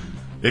 like...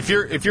 If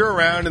you're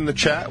around in the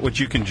chat, which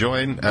you can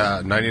join,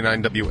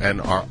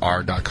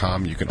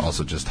 99WNRR.com, you can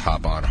also just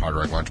hop on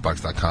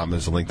hardrocklunchbox.com.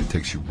 There's a link that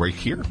takes you right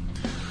here.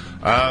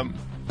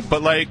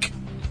 But, like,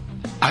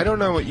 I don't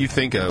know what you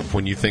think of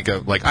when you think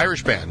of, like,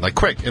 Irish band. Like,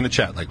 quick, in the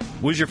chat, like,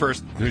 who's your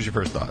first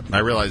thought? And I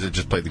realize I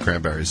just played the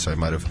Cranberries, so I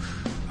might have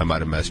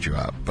messed you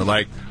up. But,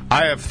 like,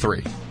 I have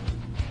 3.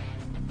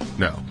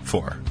 No,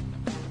 4.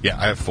 Yeah,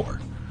 I have 4.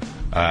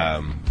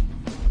 Boop,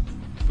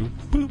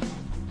 boop.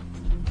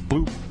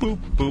 boop, boop,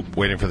 boop,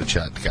 waiting for the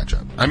chat to catch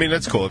up. I mean,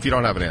 that's cool. If you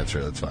don't have an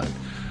answer, that's fine.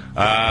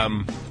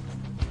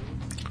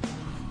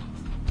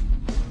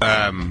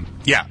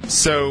 Yeah,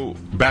 so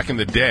back in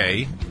the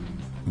day,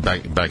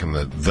 back in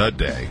the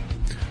day,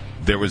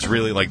 there was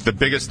really, like,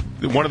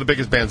 one of the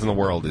biggest bands in the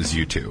world is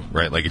U2,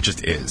 right? Like, it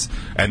just is.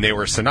 And they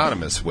were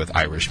synonymous with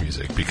Irish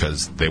music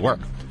because they were.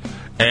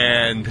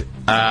 And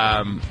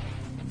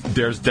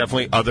there's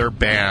definitely other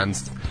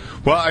bands.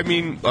 Well, I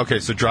mean, okay,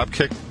 so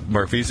Dropkick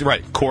Murphys,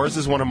 right. Corrs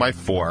is one of my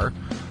 4.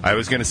 I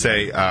was going to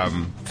say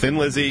Thin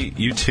Lizzy,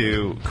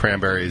 U2,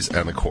 Cranberries,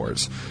 and the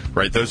Corrs,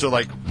 right? Those are,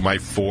 like, my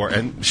 4.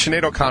 And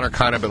Sinead O'Connor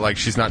kind of, but, like,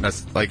 she's not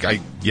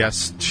necessarily,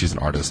 yes, she's an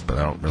artist, but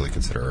I don't really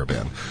consider her a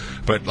band.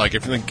 But, like,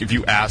 if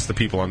you ask the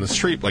people on the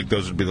street, like,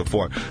 those would be the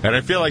 4. And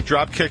I feel like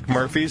Dropkick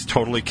Murphys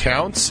totally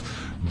counts,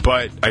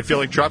 but I feel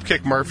like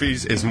Dropkick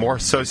Murphys is more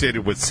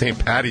associated with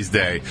St. Paddy's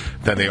Day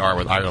than they are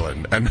with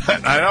Ireland. And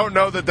I don't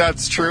know that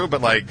that's true,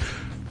 but, like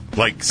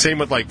same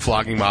with, like,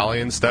 Flogging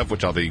Molly and stuff,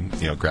 which I'll be,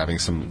 grabbing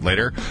some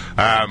later.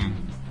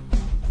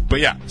 But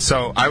yeah,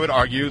 so I would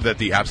argue that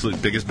the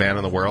absolute biggest band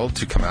in the world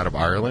to come out of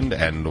Ireland,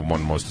 and the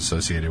one most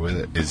associated with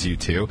it, is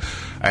U2.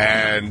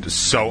 And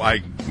so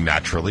I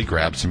naturally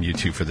grabbed some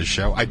U2 for the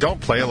show. I don't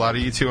play a lot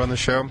of U2 on the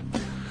show,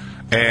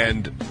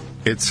 and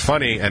it's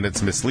funny and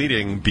it's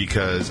misleading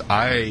because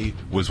I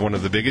was one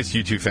of the biggest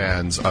U2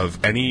 fans of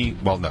any...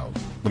 Well, no.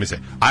 Let me say.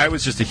 I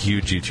was just a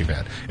huge U2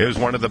 fan. It was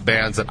one of the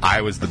bands that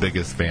I was the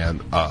biggest fan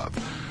of.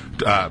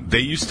 They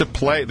used to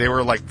play... They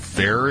were, like,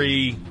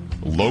 very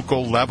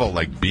local level,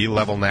 like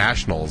B-level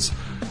nationals.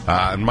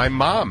 And my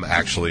mom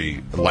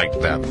actually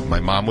liked them. My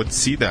mom would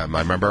see them.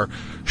 I remember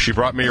she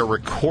brought me a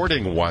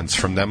recording once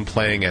from them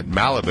playing at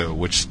Malibu,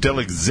 which still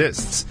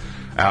exists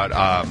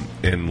out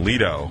in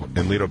Lido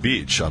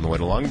Beach, on the way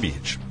to Long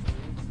Beach.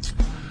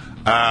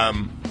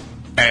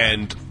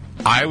 And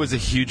I was a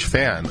huge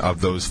fan of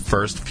those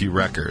first few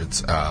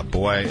records,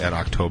 Boy and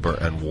October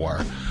and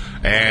War.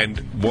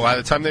 And by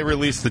the time they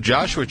released the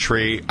Joshua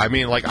Tree, I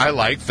mean, like, I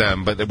liked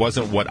them, but it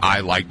wasn't what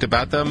I liked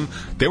about them.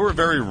 They were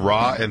very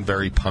raw and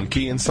very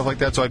punky and stuff like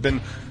that, so I've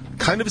been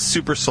kind of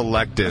super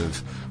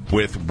selective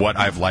with what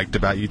I've liked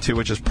about U2,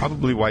 which is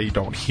probably why you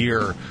don't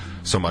hear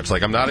so much.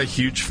 Like, I'm not a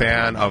huge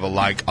fan of, a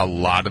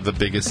lot of the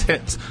biggest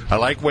hits. I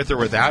like With or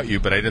Without You,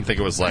 but I didn't think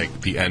it was,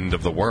 like, the end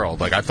of the world.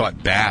 Like, I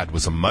thought Bad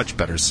was a much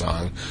better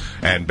song,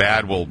 and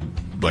Bad will,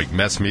 like,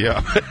 mess me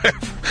up,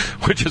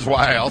 which is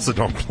why I also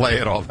don't play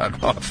it all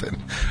that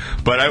often.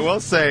 But I will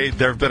say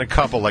there have been a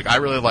couple. Like, I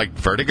really like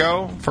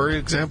Vertigo, for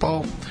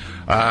example,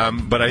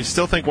 but I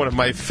still think one of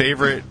my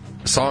favorite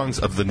songs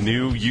of the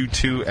new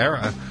U2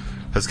 era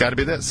has got to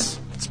be this.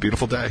 It's a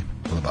Beautiful Day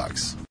on the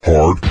box.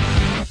 Hard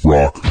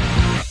Rock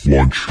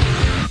Lunch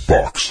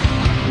Box.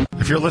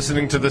 If you're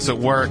listening to this at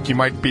work, you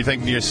might be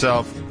thinking to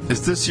yourself,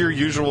 is this your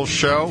usual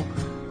show?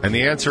 And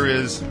the answer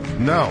is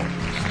no.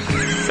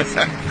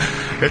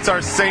 It's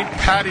our St.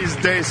 Paddy's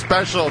Day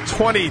special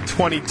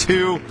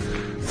 2022.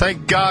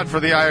 Thank God for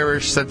the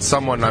Irish, said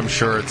someone, I'm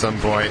sure, at some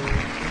point.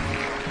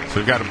 So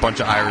we've got a bunch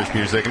of Irish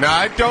music. Now,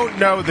 I don't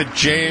know that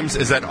James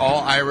is at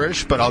all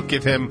Irish, but I'll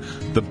give him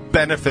the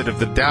benefit of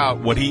the doubt.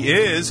 What he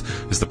is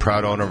the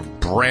proud owner of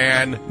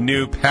brand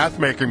new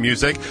Pathmaker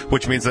music,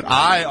 which means that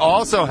I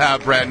also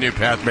have brand new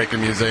Pathmaker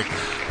music.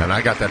 And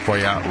I got that for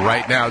you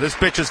right now. This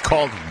bitch is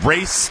called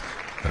Race,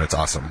 and it's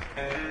awesome.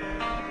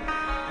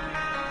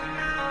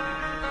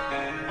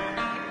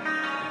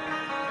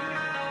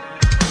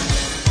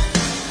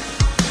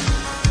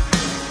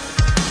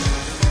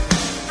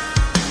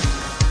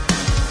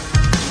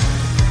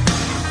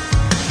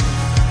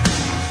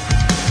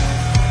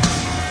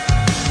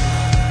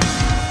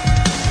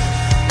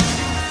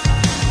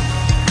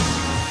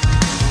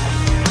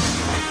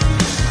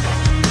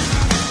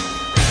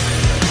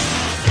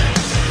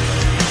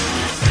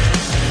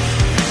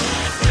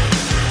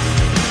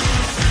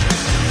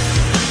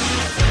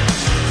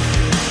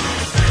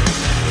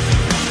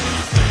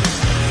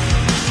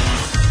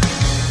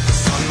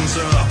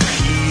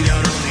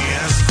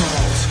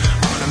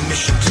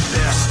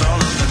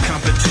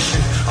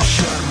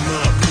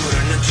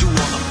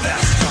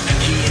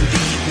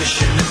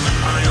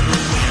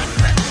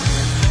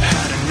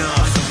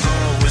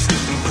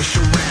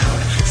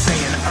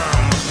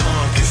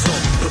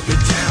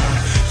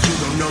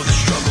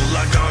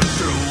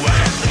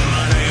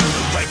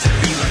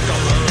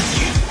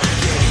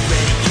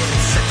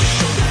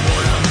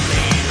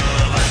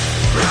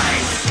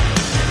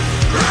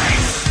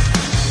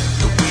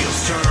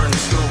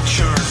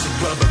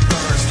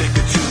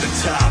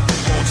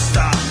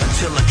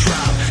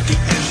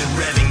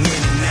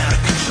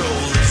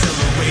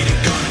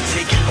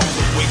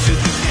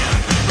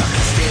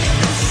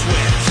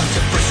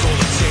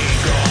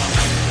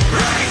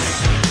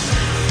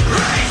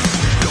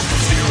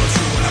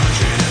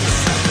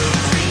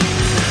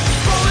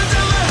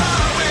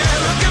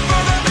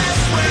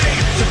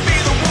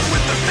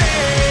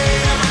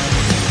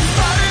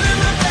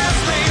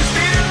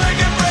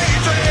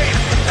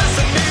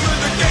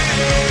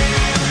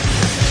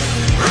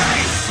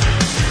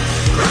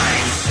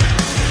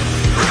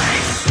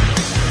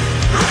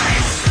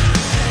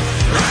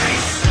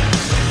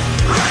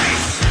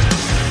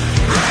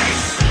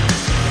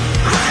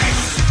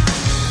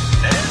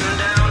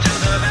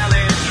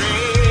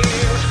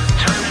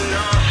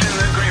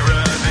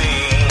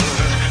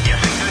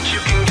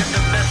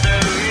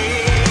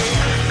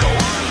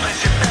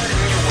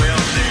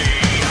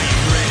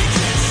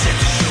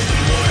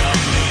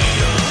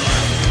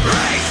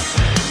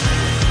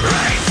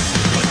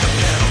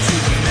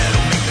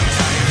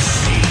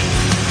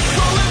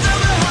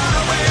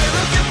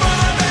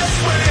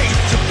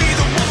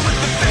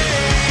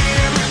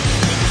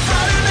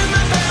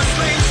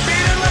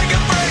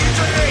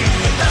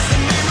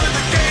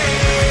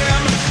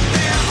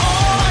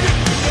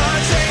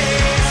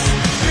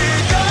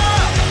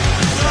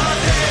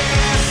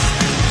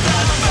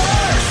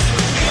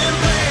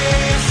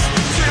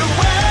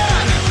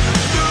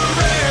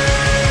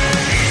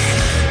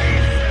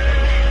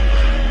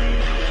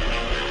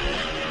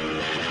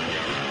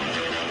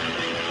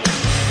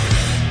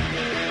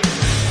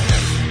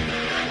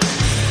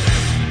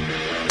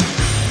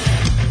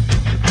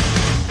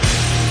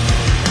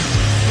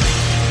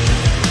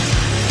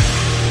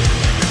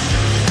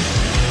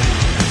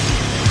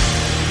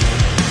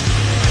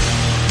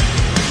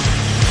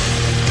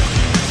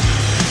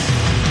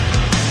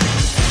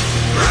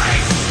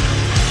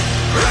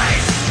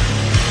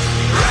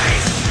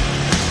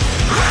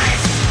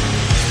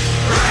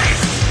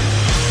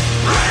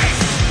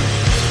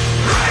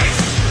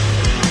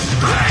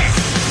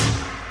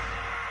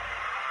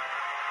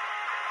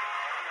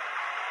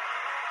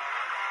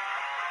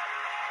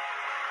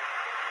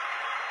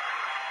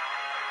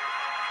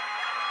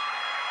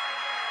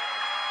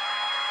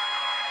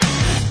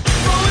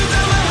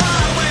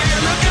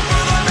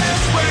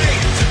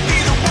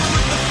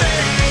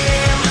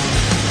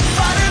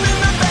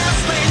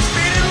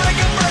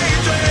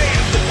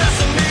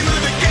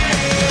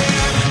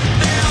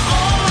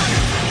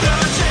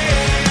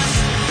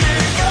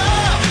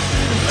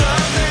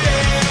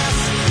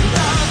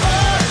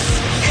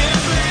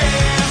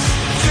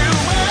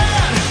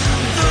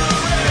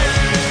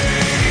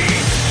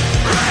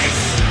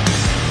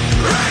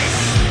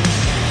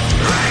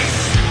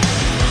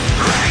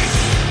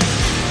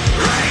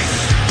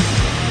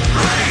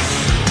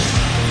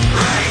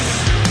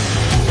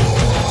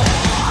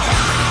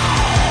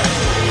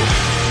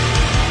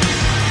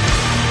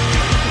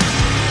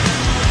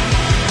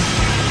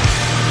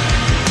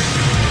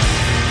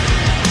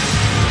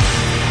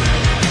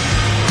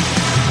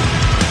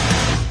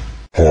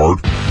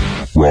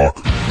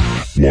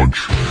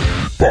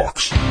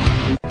 Lunchbox.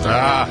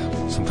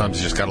 Sometimes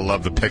you just gotta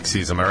love the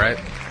Pixies, am I right?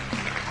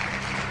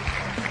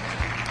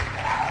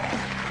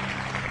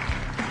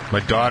 My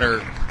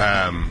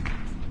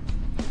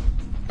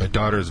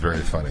daughter is very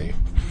funny.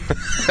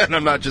 And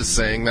I'm not just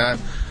saying that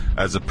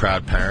as a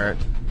proud parent.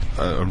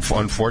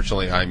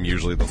 Unfortunately, I'm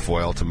usually the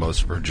foil to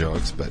most of her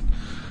jokes, but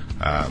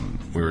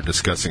we were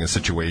discussing a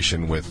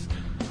situation with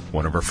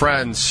one of her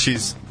friends.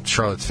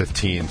 Charlotte's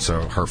 15,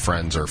 so her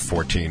friends are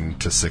 14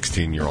 to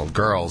 16-year-old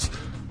girls.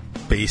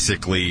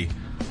 Basically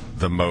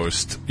the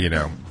most,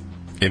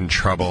 in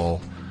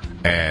trouble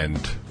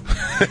and,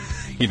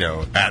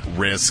 at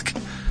risk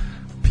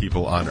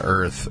people on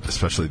Earth,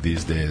 especially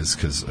these days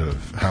because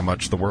of how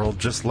much the world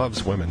just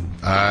loves women.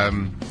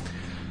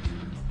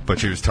 But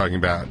she was talking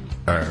about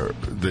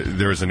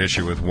there was an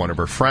issue with one of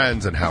her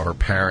friends and how her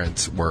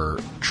parents were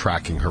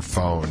tracking her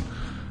phone,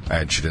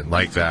 and she didn't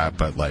like that,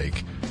 but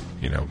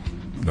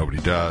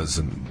nobody does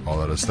and all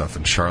that other stuff.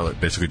 And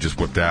Charlotte basically just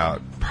whipped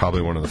out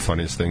probably one of the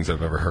funniest things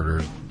I've ever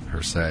heard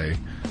her say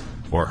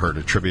or heard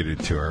attributed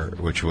to her,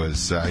 which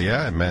was,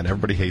 yeah, man,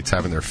 everybody hates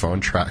having their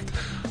phone tracked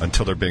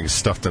until they're being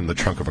stuffed in the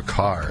trunk of a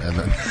car. And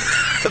then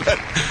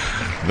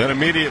then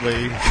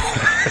immediately,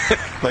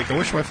 I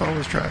wish my phone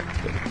was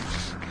tracked. But it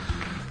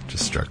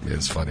just struck me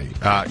as funny.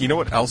 You know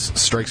what else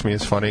strikes me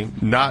as funny?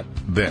 Not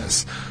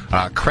this.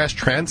 Crash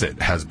Transit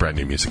has brand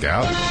new music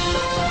out.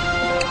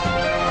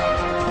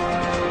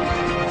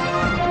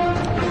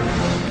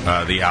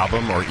 The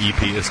album or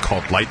EP is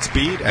called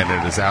Lightspeed, and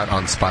it is out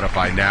on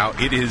Spotify now.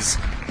 It is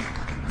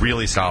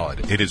really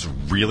solid. It is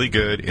really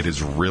good. It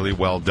is really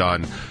well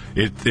done.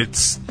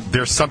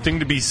 There's something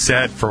to be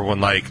said for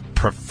when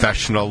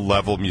professional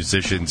level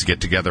musicians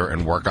get together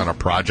and work on a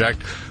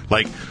project.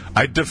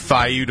 I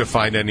defy you to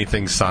find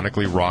anything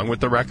sonically wrong with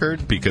the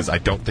record, because I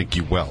don't think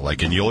you will.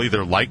 And you'll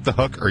either like the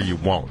hook or you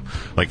won't.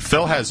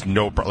 Phil has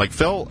no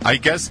Phil, I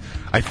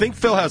think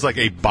Phil has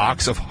a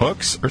box of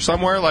hooks or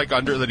somewhere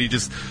under that he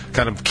just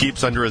kind of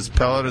keeps under his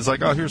pillow and is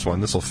oh, here's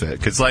one, this will fit.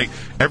 Because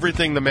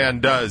everything the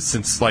man does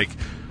since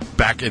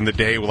back in the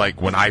day,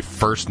 when I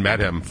first met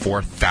him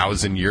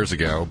 4,000 years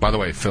ago. By the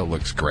way, Phil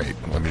looks great.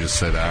 Let me just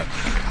say that.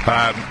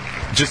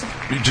 Just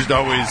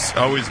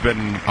always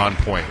been on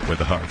point with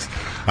the hooks.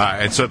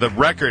 And so the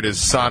record is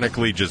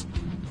sonically just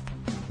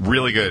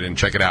really good, and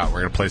check it out. We're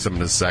going to play some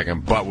in a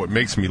second. But what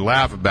makes me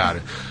laugh about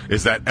it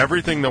is that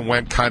everything that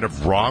went kind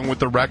of wrong with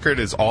the record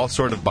is all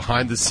sort of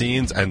behind the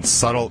scenes and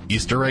subtle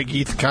Easter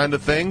egg-y kind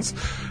of things.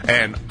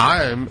 And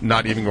I'm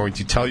not even going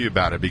to tell you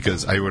about it,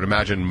 because I would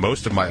imagine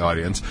most of my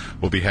audience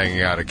will be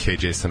hanging out at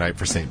KJ's tonight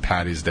for St.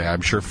 Paddy's Day.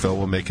 I'm sure Phil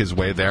will make his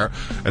way there,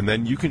 and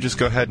then you can just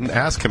go ahead and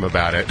ask him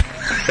about it.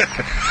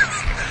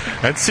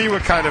 And see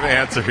what kind of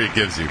answer he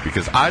gives you,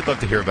 because I'd love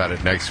to hear about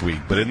it next week.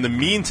 But in the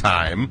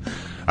meantime,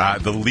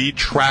 the lead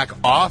track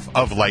off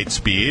of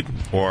Lightspeed,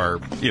 or,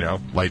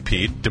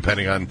 Lightpeed,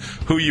 depending on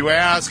who you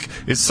ask,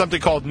 is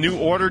something called New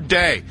Order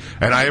Day.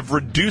 And I have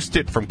reduced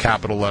it from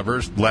capital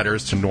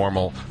letters to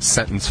normal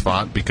sentence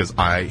font, because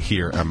I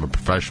here am a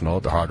professional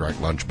at the Hard Rock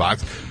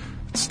Lunchbox.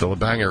 It's still a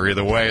banger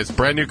either way. It's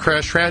brand new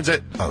Crash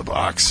Transit on the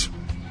box.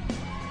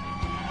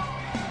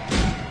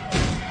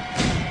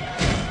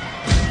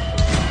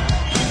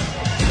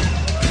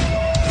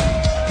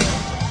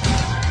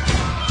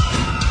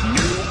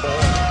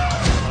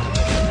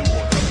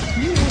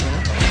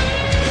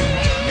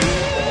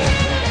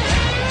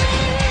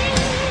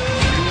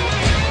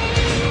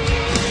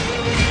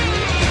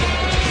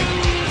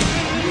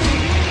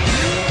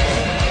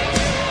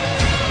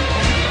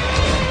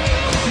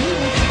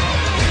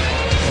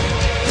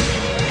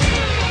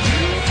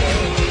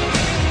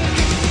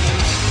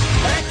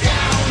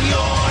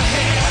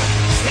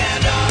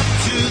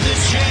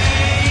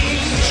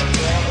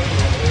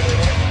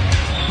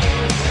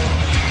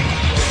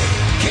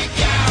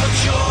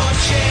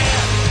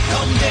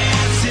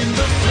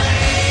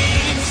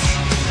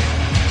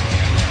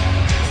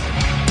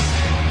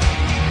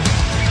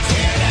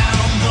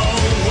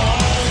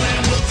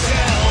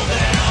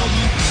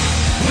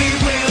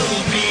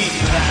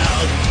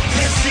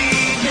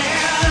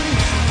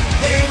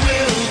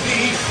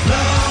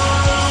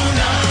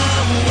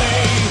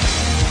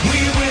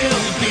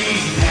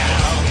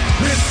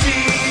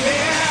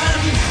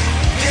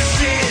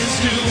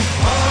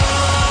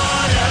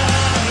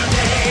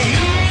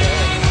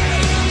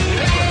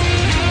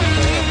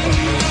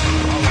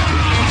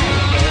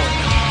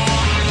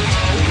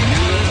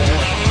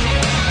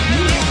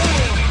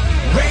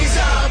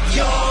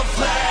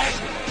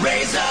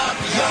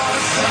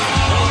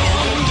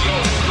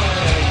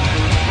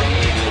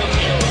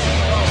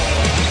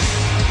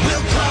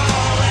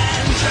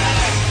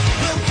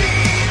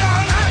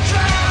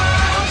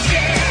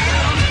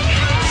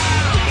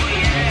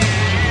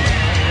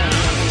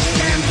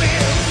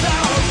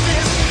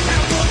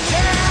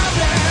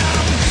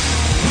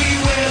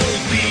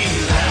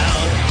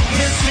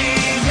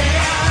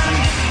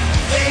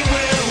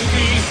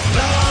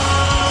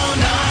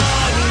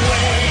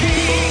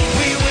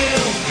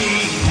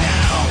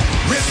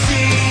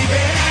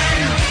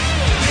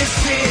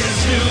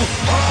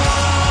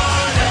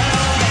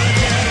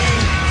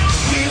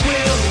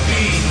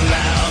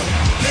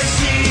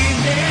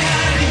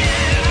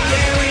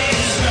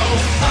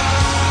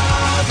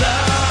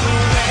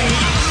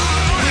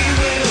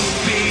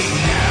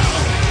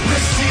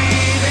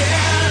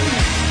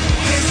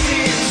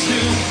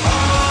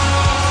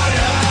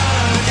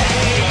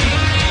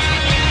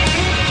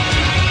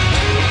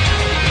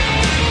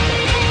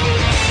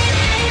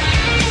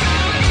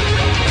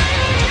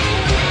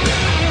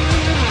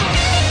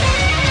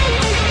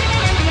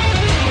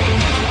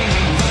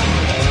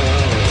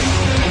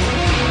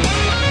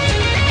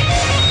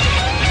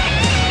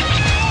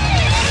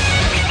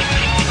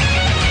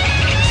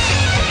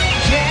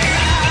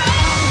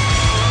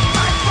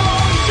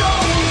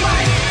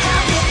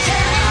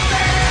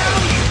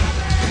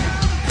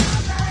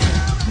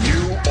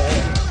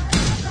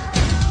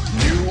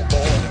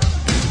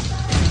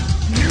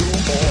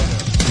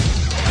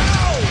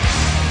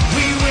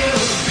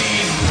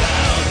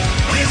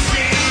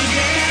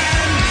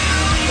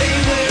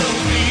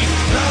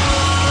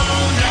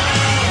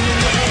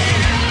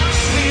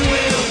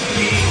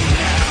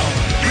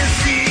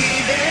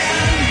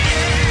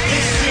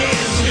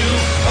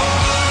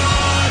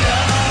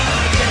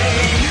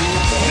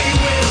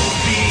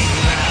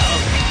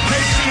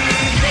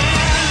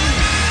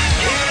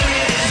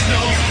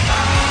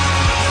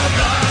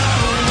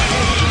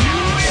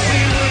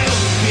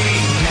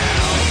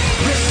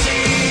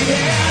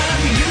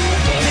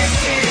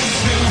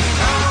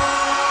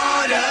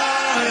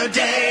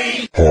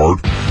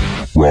 Hard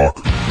Rock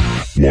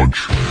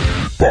Lunch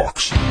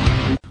Box.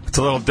 It's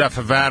a little Def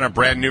Havana,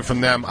 brand new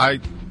from them.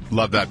 I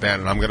love that band,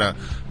 and I'm going to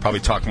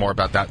probably talk more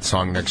about that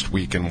song next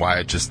week and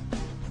why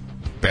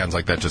bands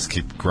like that just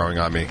keep growing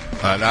on me.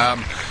 But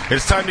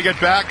it's time to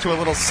get back to a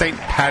little St.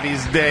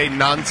 Paddy's Day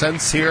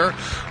nonsense here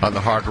on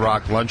the Hard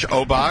Rock Lunch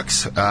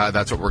O-Box.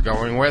 That's what we're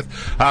going with.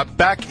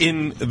 Back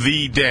in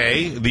the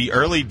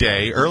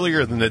day,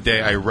 earlier than the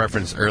day I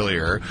referenced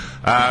earlier,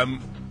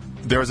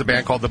 there was a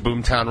band called the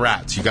Boomtown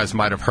Rats. You guys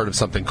might have heard of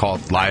something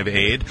called Live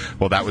Aid.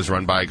 Well, that was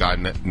run by a guy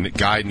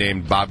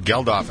named Bob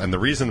Geldof. And the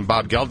reason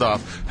Bob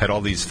Geldof had all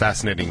these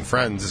fascinating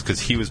friends is because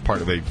he was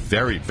part of a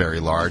very,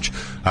 very large,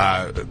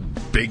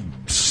 big,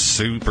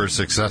 super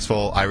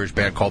successful Irish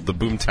band called the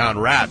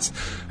Boomtown Rats.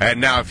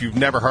 And now, if you've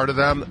never heard of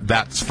them,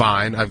 that's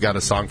fine. I've got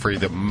a song for you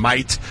that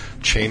might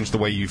change the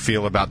way you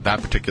feel about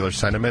that particular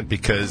sentiment,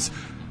 because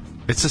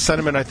it's a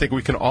sentiment I think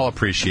we can all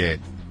appreciate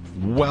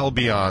well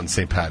beyond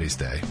St. Paddy's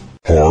Day.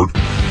 Hard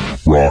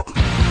Rock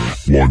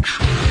Lunch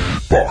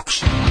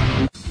Box.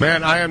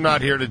 Man, I am not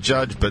here to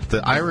judge, but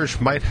the Irish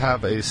might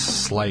have a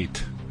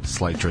slight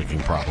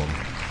drinking problem.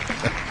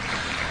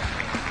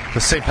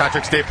 The St.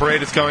 Patrick's Day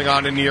Parade is going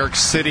on in New York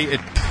City.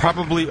 It's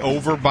probably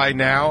over by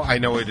now. I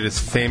know it is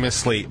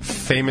famously,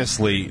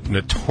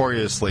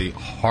 notoriously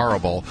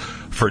horrible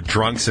for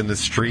drunks in the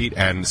street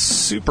and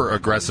super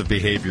aggressive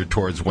behavior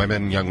towards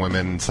women, young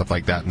women, stuff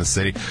like that in the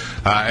city.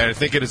 And I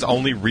think it has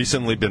only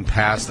recently been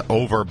passed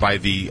over by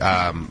the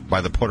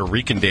Puerto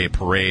Rican Day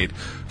Parade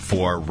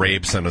for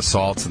rapes and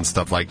assaults and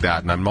stuff like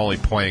that. And I'm only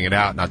pointing it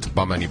out not to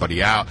bum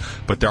anybody out,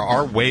 but there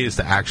are ways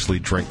to actually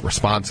drink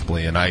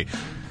responsibly,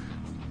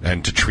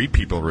 and to treat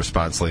people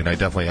responsibly, and I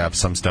definitely have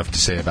some stuff to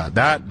say about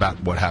that,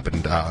 about what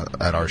happened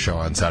at our show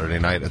on Saturday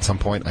night. At some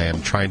point, I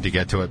am trying to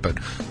get to it, but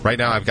right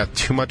now I've got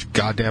too much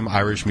goddamn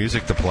Irish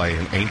music to play,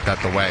 and ain't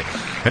that the way.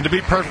 And to be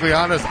perfectly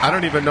honest, I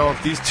don't even know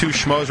if these two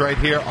schmoes right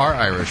here are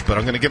Irish, but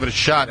I'm going to give it a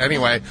shot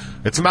anyway.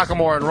 It's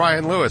Macklemore and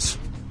Ryan Lewis.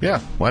 Yeah,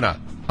 why not?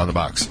 On the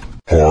box.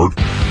 Hard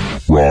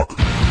Rock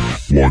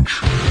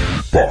Lunch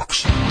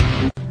Box.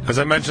 As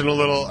I mentioned a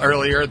little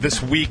earlier,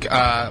 this week,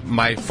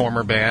 my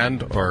former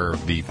band,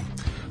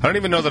 I don't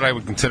even know that I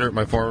would consider it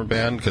my former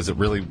band, because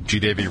G.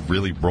 Davy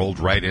really rolled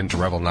right into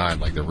Revel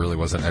 9. Like, there really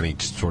wasn't any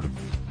sort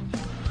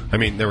of... I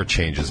mean, there were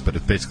changes, but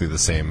it's basically the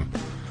same.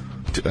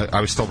 I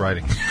was still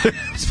writing.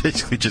 It's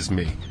basically just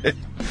me.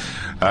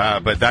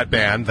 But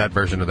that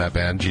version of that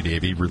band, G.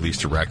 Davy,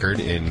 released a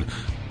record in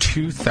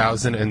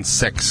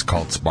 2006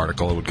 called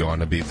Spartacle. It would go on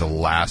to be the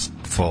last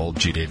full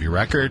G. Davy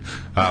record.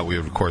 We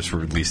would, of course,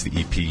 release the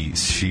EP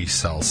She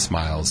Sells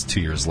Smiles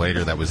 2 years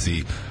later. That was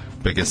the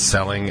biggest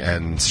selling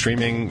and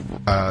streaming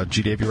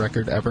G. Davy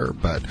record ever.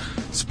 But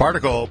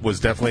Spartacle was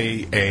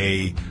definitely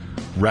a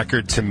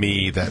record to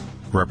me that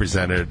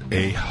represented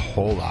a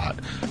whole lot.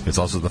 It's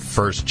also the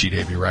first G.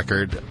 Davy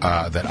record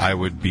that I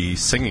would be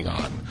singing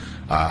on.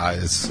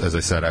 As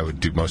I said, I would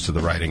do most of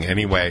the writing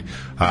anyway,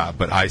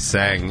 but I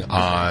sang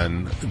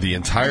on the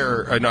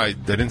entire... no, I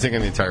didn't sing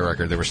on the entire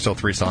record. There were still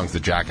 3 songs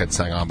that Jack had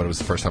sang on, but it was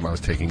the first time I was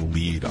taking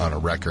lead on a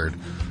record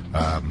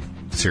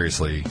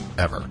seriously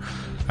ever.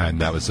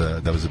 And that was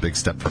a big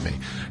step for me.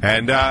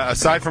 And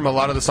aside from a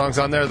lot of the songs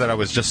on there that I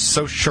was just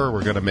so sure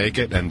were going to make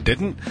it and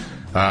didn't,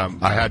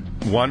 I had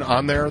one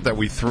on there that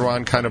we threw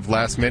on kind of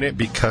last minute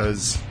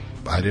because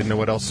I didn't know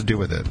what else to do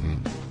with it.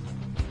 And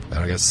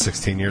I guess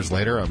 16 years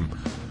later, I'm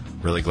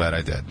really glad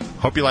I did.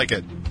 Hope you like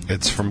it.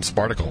 It's from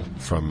Spartacle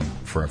from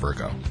forever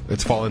ago.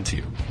 It's Fall Into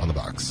You on the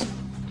box.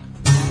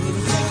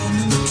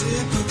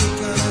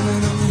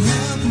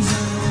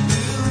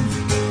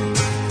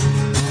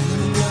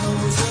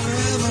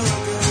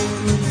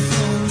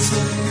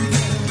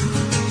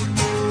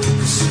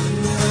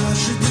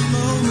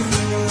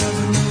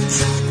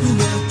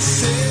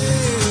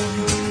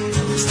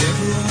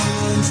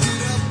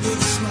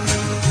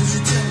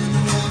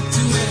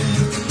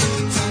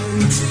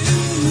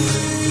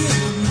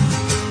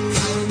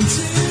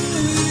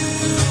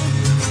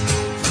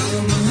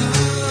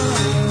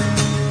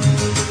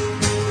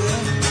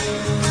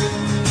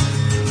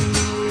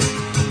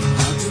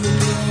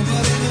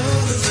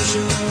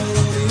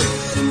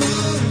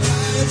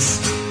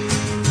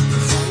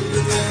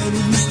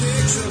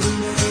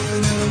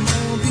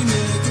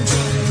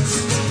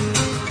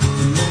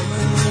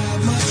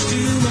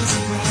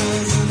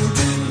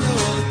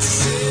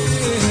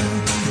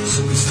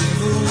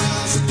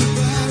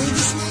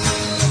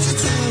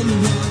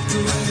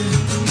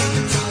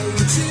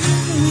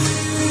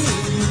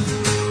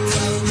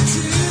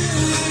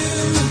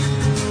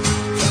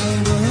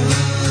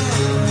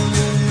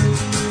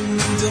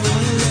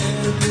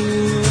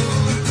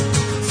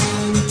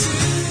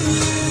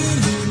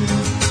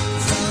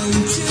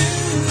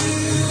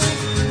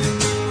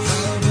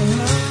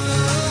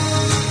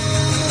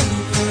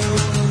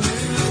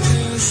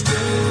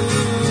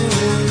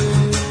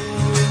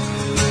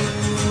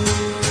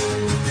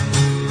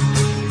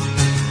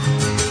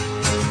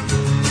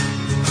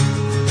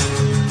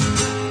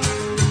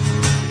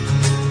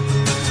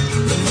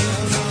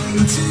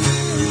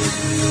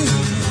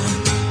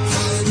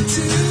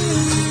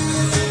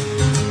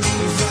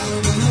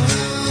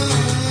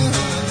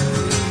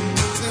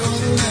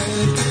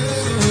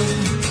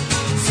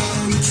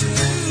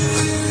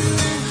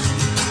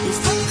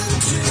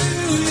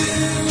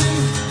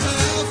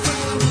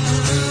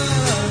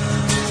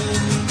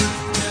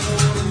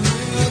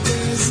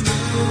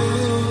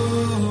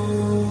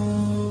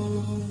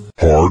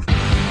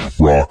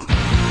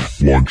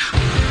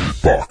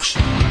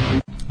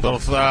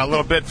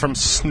 little bit from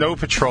Snow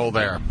Patrol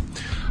there.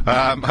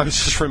 I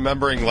was just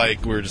remembering,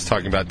 like, we were just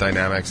talking about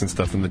dynamics and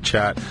stuff in the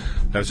chat.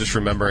 I was just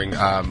remembering,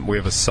 we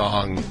have a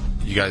song,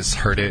 you guys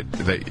heard it,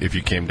 that if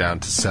you came down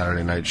to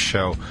Saturday night's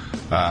show,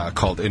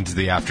 called Into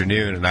the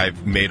Afternoon, and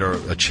I've made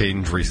a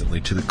change recently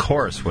to the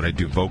chorus, what I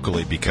do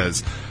vocally,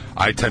 because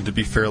I tend to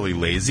be fairly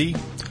lazy,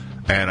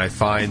 and I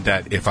find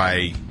that if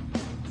I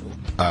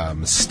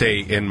stay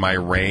in my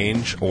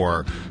range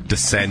or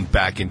descend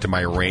back into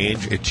my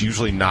range, it's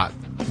usually not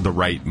the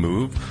right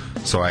move.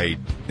 So I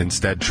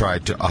instead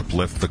tried to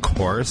uplift the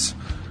chorus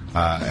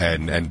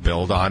and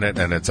build on it,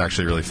 and it's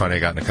actually really funny. I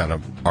got in a kind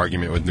of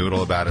argument with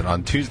Noodle about it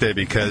on Tuesday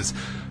because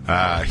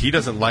he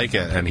doesn't like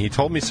it, and he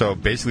told me so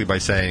basically by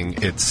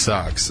saying it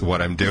sucks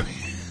what I'm doing,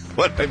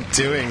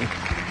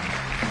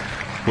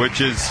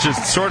 which is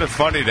just sort of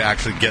funny to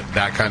actually get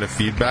that kind of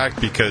feedback,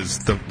 because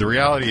the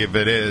reality of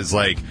it is,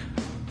 like,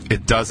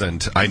 it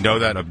doesn't. I know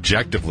that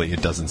objectively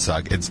it doesn't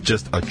suck. It's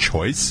just a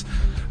choice,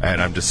 and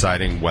I'm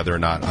deciding whether or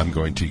not I'm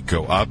going to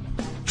go up,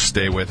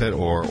 stay with it,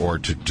 or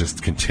to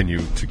just continue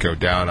to go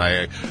down.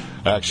 I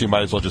actually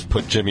might as well just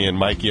put Jimmy and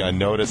Mikey on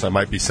notice. I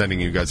might be sending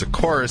you guys a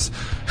chorus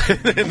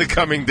in the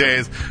coming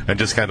days, and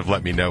just kind of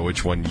let me know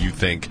which one you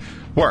think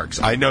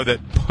works. I know that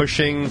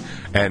pushing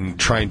and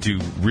trying to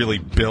really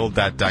build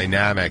that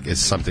dynamic is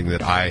something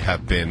that I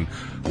have been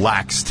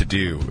lax to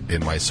do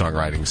in my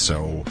songwriting,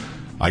 so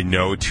I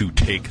know to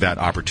take that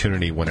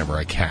opportunity whenever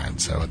I can.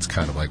 So it's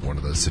kind of like one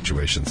of those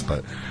situations,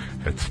 but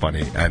it's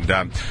funny.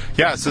 And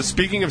so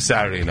speaking of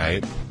Saturday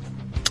night,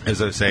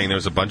 as I was saying, there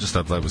was a bunch of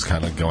stuff that was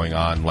kind of going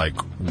on, like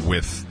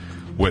with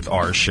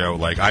our show.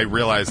 Like, I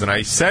realized, and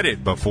I said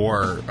it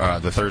before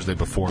the Thursday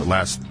before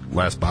last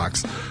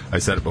box, I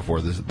said it before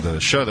the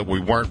show, that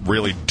we weren't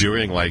really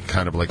doing like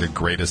kind of like a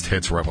greatest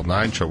hits Rebel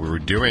 9 show. We were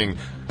doing,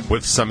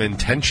 with some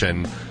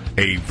intention,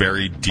 a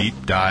very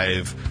deep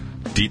dive,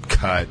 deep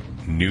cut,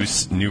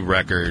 new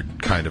record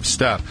kind of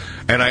stuff.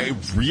 And I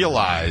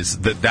realize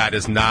that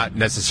is not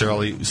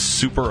necessarily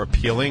super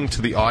appealing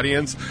to the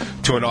audience,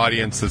 to an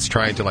audience that's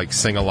trying to like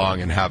sing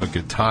along and have a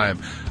good time.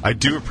 I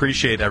do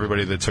appreciate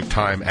everybody that took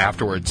time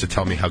afterwards to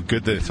tell me how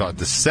good they thought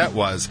the set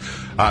was,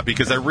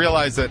 because I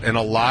realize that in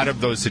a lot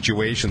of those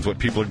situations, what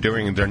people are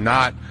doing, they're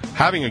not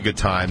having a good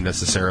time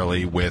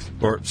necessarily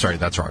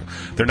that's wrong.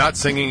 They're not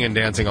singing and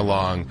dancing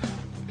along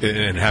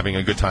and having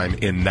a good time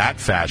in that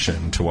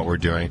fashion to what we're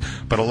doing.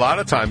 But a lot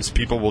of times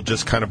people will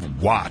just kind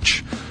of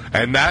watch.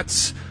 And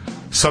that's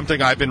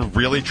something I've been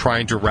really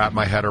trying to wrap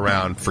my head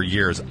around for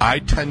years. I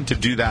tend to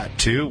do that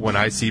too when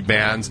I see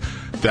bands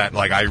that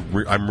like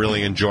I'm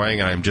really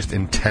enjoying and I'm just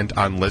intent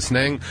on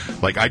listening.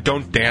 Like, I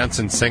don't dance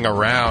and sing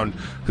around,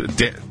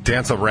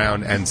 dance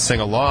around and sing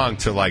along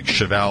to like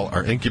Chevelle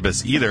or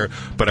Incubus either,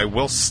 but I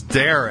will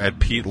stare at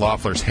Pete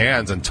Loeffler's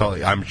hands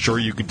until I'm sure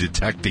you could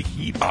detect the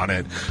heat on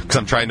it, because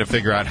I'm trying to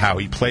figure out how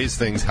he plays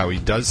things, how he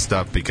does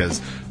stuff,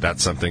 because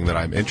that's something that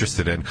I'm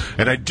interested in.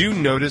 And I do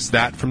notice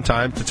that from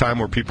time to time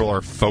where people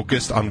are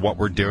focused on what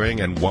we're doing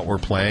and what we're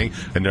playing,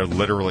 and they're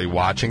literally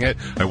watching it.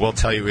 I will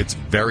tell you, it's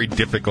very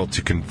difficult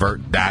to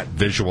convert that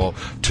visual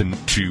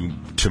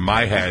to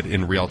my head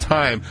in real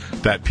time,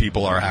 that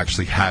people are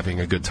actually having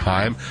a good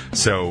time.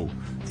 So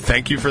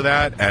thank you for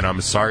that, and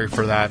I'm sorry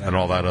for that and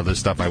all that other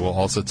stuff. I will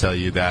also tell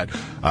you that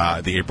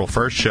the April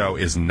 1st show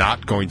is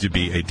not going to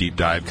be a deep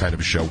dive kind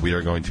of show. We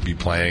are going to be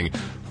playing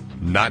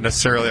not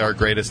necessarily our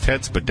greatest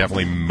hits, but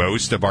definitely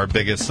most of our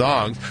biggest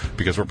songs,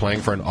 because we're playing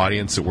for an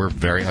audience that we're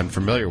very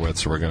unfamiliar with,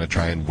 so we're going to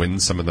try and win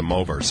some of them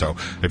over. So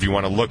if you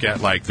want to look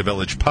at, like, the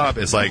Village Pub,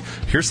 it's like,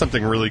 here's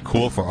something really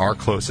cool for our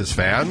closest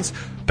fans.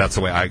 That's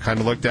the way I kind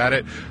of looked at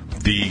it.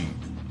 The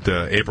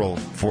April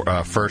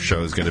 1st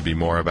show is going to be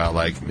more about,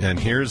 like, and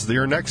here's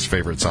your next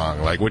favorite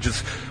song, like, which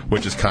is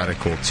kind of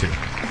cool, too.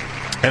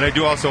 And I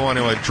do also want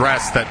to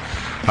address that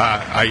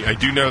I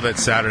do know that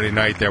Saturday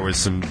night there was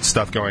some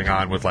stuff going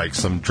on with, like,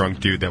 some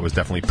drunk dude that was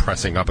definitely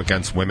pressing up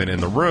against women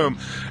in the room.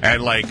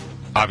 And, like,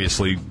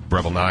 obviously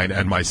Rebel 9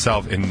 and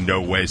myself in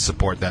no way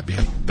support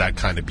that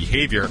kind of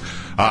behavior.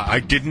 I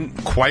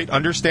didn't quite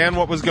understand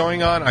what was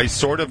going on. I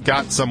sort of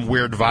got some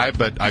weird vibe,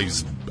 but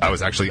I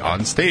was actually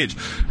on stage,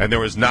 and there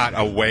was not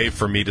a way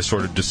for me to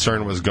sort of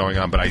discern what was going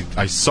on. But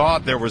I saw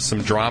there was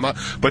some drama,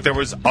 but there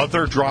was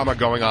other drama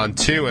going on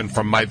too. And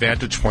from my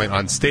vantage point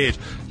on stage,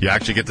 you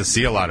actually get to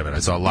see a lot of it. I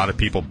saw a lot of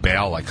people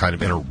bail, like, kind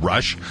of in a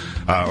rush,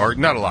 or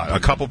not a lot. A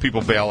couple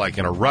people bail, like,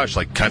 in a rush,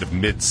 like, kind of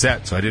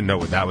mid-set. So I didn't know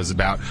what that was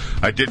about.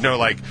 I did know,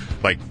 like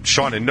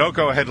Sean and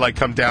Noko had, like,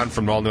 come down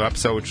from an all-new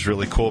episode, which was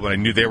really cool. But I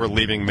knew they were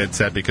leaving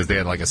mid-set because they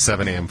had, like, a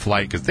 7 a.m.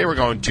 flight because they were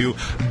going to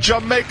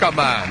Jamaica,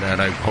 man. And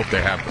I hope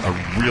they have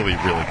a really,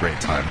 really great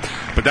time.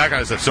 But that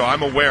kind of stuff. So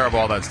I'm aware of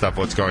all that stuff,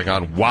 what's going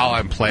on, while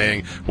I'm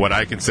playing what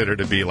I consider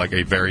to be like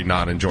a very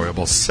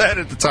non-enjoyable set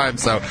at the time.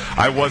 So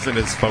I wasn't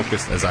as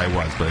focused as I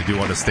was. But I do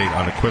want to state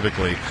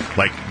unequivocally,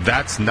 like,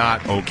 that's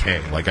not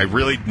okay. Like, I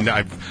really,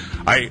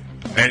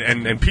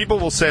 and people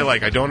will say,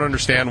 like, I don't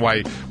understand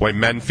why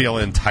men feel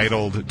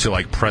entitled to,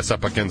 like, press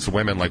up against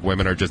women, like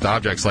women are just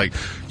objects. Like,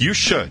 you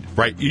should,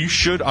 right? You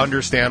should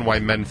understand why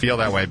men feel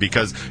that way,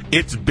 because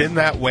it's been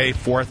that way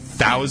for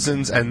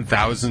thousands and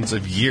thousands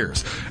of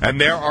years. And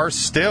there are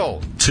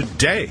still,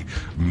 today,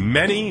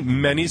 many,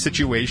 many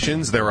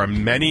situations. There are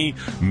many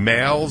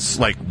males,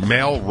 like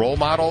male role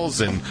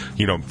models and,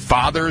 you know,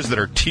 fathers that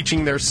are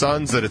teaching their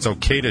sons that it's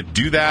okay to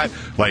do that.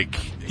 Like,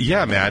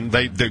 yeah, man,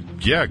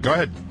 go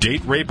ahead,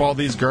 date rape all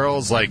these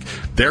girls. Like,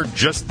 they're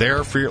just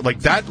there for your, like,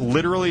 that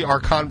literally are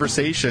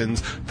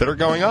conversations that are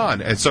going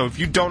on. And so if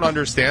you don't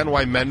understand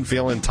why men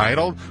feel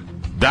entitled,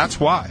 that's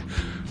why.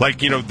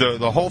 Like, you know,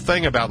 the whole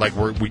thing about, like,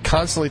 we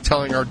constantly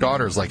telling our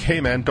daughters, like, hey,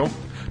 man, don't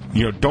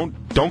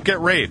get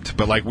raped.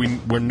 But, like,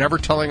 we're never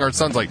telling our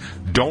sons, like,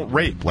 don't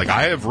rape. Like,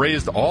 I have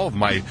raised all of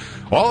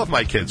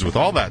my kids with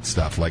all that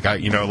stuff. Like,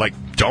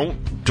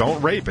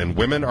 don't rape, and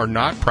women are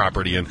not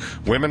property, and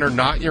women are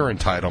not your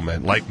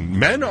entitlement. Like,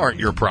 men aren't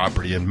your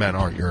property, and men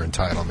aren't your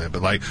entitlement.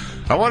 But, like,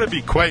 I want to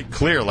be quite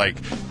clear. Like,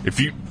 if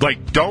you,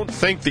 like, don't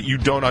think that you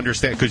don't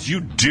understand, because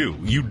you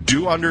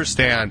do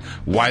understand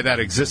why that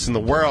exists in the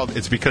world.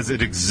 It's because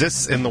it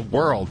exists in the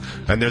world,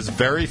 and there's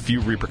very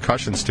few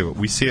repercussions to it.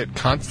 We see it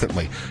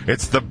constantly.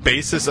 It's the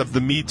basis of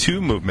the Me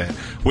Too movement,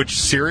 which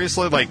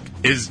seriously, like,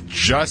 is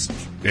just,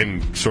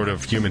 in sort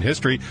of human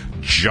history,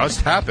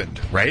 just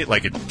happened, right?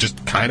 Like, it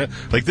just kind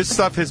of, like, this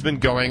stuff has been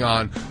going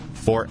on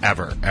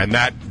forever, and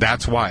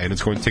that's why, and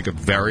it's going to take a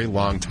very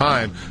long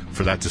time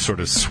for that to sort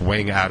of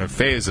swing out of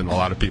phase, and a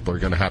lot of people are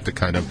going to have to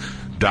kind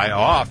of die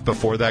off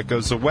before that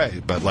goes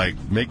away. But, like,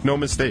 make no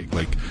mistake,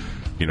 like,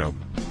 you know,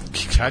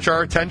 catch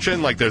our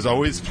attention. Like, there's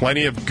always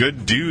plenty of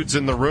good dudes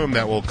in the room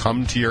that will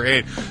come to your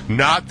aid.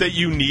 Not that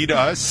you need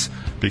us,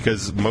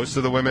 because most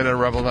of the women at a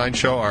Rebel 9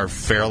 show are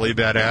fairly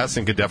badass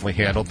and could definitely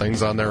handle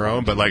things on their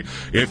own. But, like,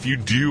 if you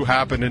do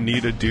happen to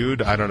need a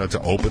dude, I don't know,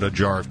 to open a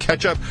jar of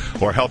ketchup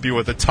or help you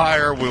with a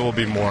tire, we will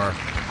be more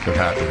than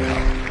happy to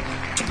help.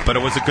 But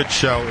it was a good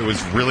show. It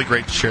was really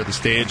great to share the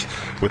stage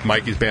with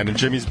Mikey's band and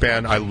Jimmy's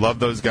band. I love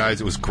those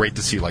guys. It was great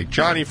to see, like,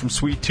 Johnny from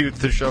Sweet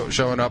Tooth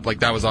showing up. Like,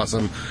 that was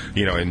awesome.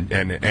 You know, and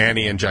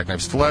Annie and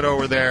Jackknife Stiletto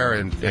were there,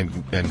 and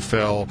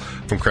Phil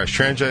from Crash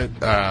Transit.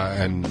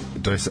 And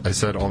I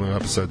said all new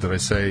episode, did I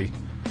say?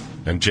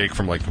 And Jake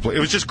from, like, it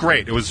was just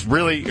great. It was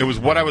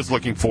what I was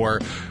looking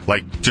for,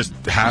 like, just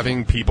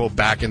having people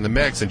back in the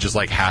mix and just,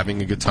 like,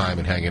 having a good time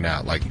and hanging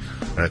out. Like,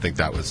 and I think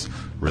that was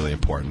really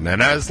important.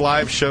 And as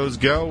live shows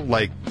go,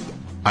 like,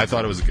 I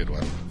thought it was a good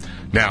one.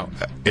 Now,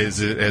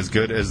 is it as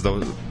good as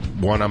the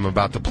one I'm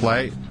about to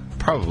play?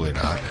 Probably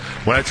not.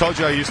 When I told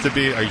you I used to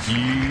be a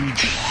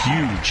huge,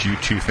 huge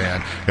U2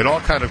 fan, it all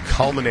kind of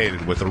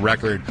culminated with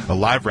a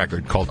live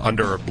record called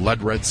Under a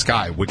Blood Red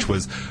Sky, which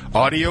was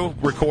audio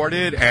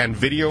recorded and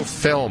video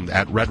filmed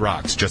at Red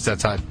Rocks, just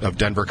outside of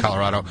Denver,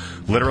 Colorado.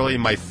 Literally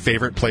my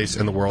favorite place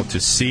in the world to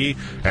see,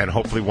 and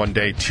hopefully one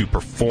day to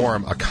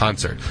perform a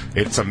concert.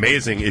 It's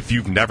amazing. If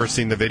you've never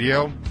seen the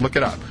video, look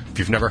it up. If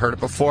you've never heard it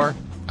before,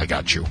 I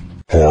got you.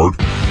 Hard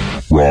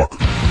Rock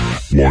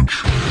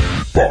Lunch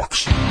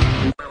Box.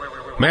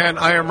 Man,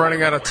 I am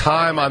running out of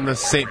time on the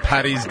St.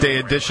 Paddy's Day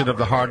edition of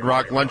the Hard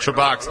Rock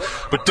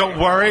Lunchabox. But don't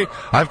worry,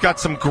 I've got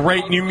some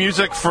great new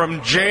music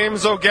from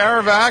James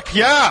O'Garavac.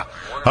 Yeah,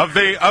 of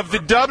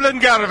the Dublin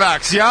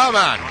Garavaks. Yeah,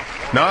 man.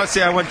 No,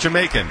 see, I went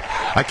Jamaican.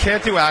 I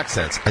can't do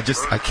accents.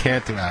 I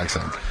can't do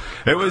accents.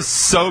 It was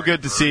so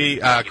good to see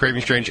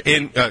Craving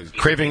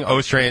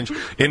O Strange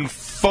in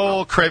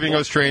full Craving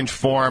O Strange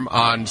form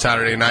on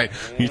Saturday night.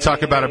 You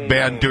talk about a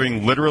band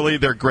doing literally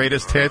their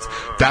greatest hits.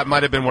 That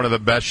might have been one of the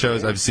best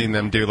shows I've seen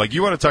them do. Like,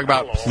 you want to talk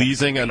about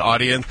pleasing an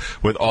audience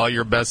with all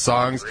your best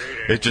songs?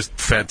 It's just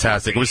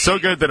fantastic. It was so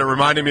good that it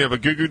reminded me of a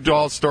Goo Goo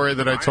Dolls story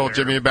that I told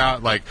Jimmy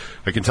about. Like,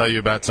 I can tell you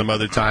about some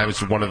other time.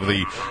 It's one of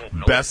the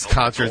best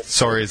concert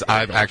stories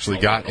I've actually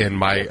got in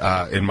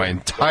my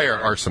entire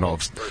arsenal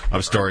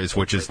of stories,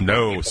 which is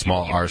no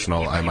small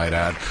arsenal, I might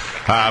add.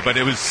 But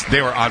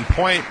they were on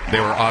point. They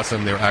were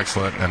awesome. They were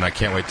excellent, and I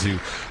can't wait to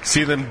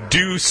see them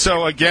do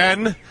so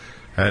again.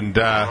 And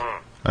I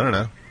don't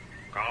know.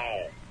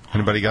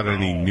 Anybody got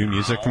any new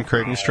music from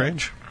Craving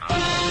Strange?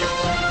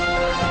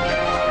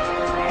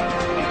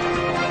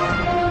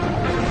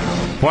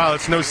 Well,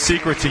 it's no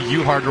secret to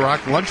you Hard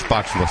Rock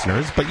Lunchbox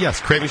listeners, but yes,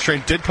 Craving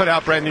Strange did put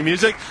out brand new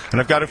music, and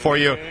I've got it for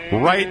you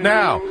right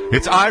now.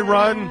 It's I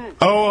Run,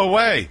 Oh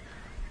Away.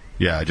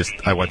 Yeah,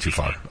 I went too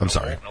far. I'm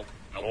sorry.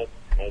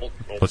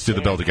 Let's do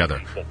the bell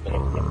together.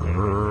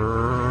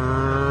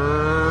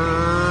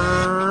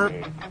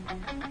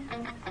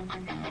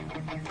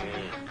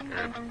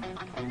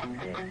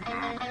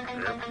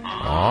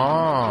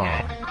 Oh.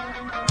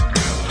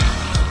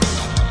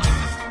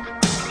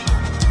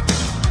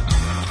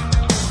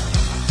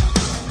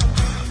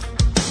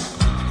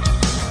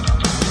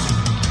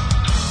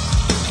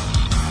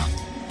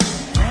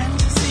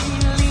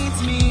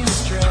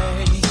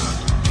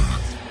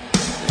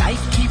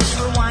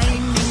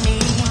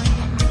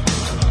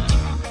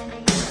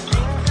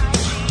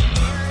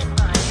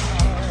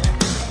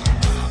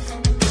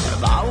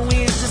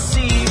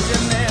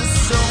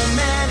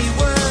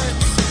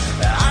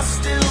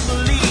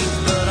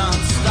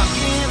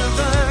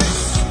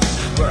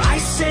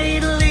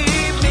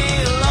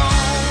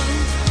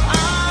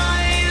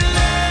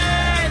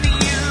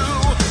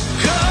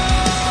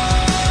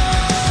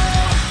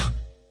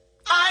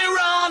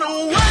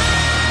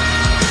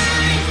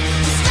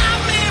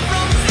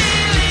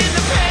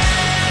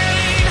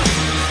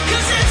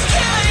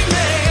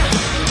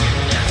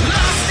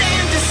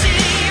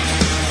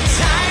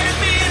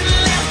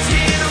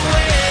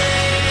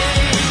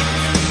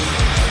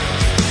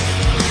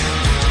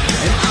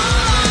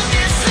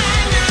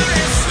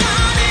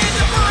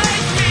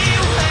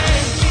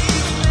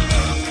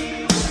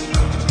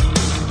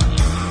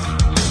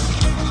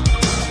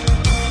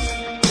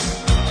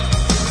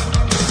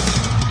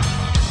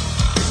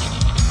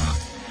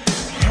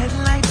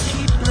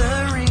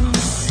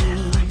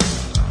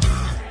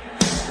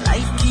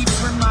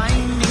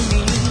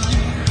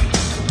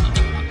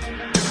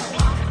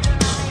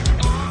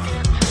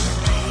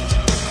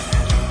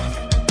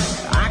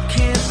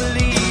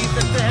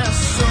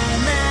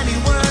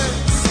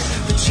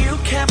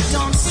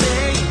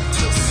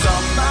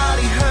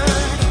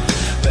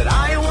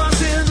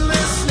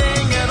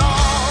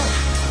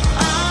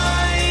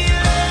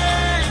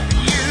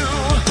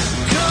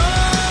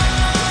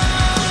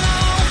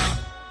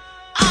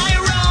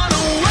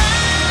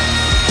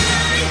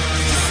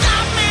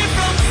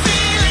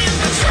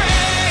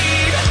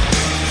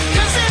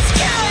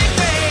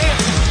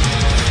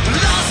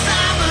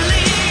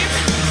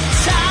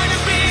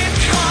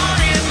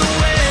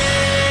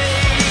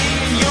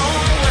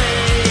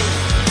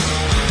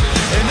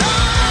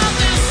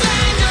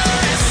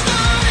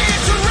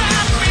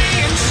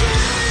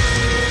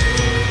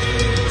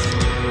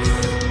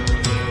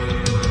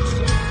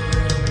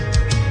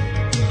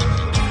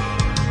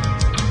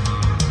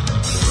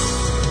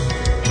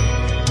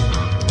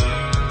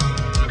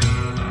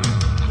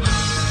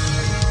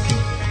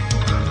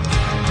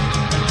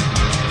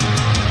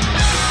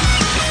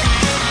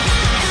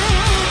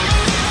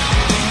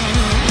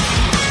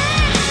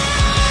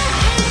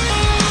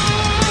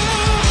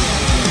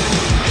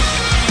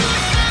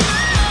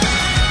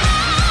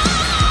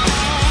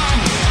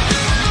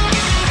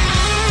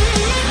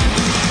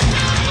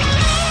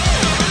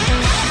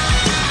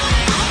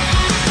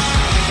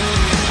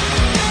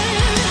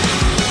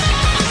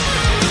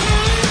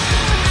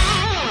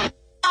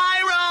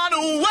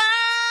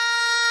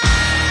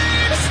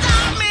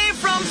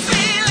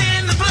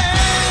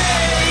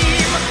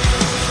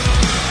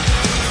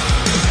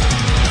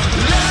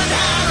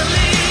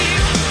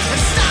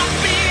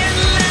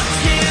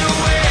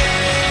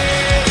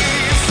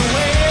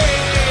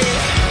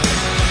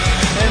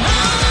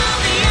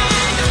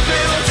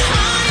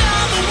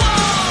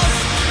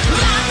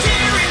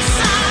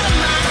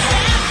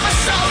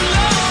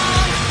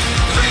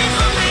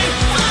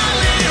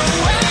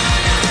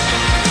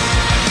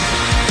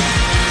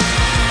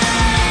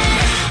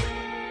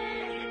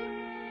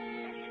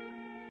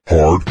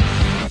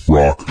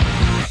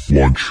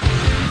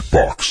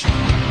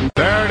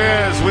 There it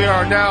is. We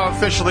are now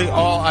officially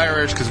all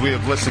Irish because we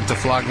have listened to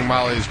Flogging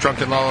Molly's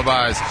Drunken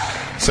Lullabies.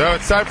 So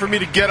it's time for me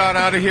to get on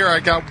out of here. I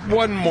got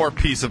one more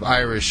piece of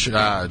Irish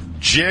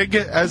jig,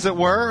 as it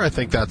were. I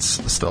think that's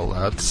still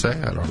allowed to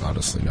say. I don't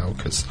honestly know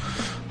because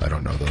I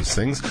don't know those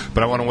things.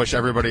 But I want to wish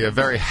everybody a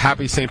very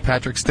happy St.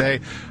 Patrick's Day.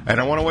 And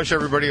I want to wish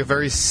everybody a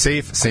very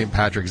safe St.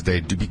 Patrick's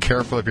Day. Do be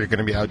careful if you're going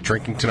to be out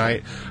drinking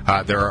tonight.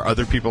 There are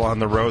other people on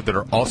the road that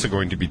are also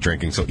going to be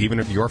drinking. So even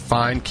if you're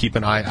fine, keep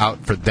an eye out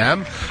for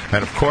them.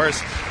 And, of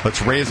course,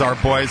 let's raise our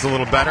boys a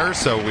little better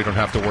so we don't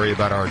have to worry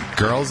about our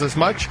girls as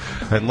much.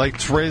 And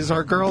let's raise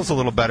our girls a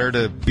little better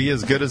to be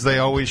as good as they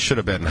always should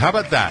have been. How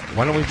about that?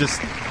 Why don't we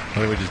just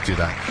do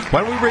that?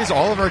 Why don't we raise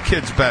all of our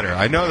kids better?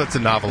 I know that's a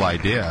novel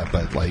idea,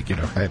 but, like, you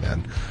know, hey,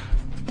 man,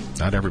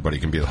 not everybody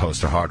can be the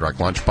host of Hard Rock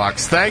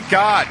Lunchbox. Thank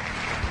God.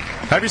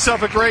 Have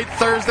yourself a great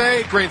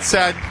Thursday, great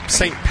sad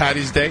St.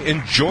 Patty's Day.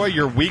 Enjoy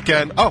your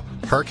weekend. Oh,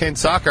 Hurricane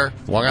Soccer,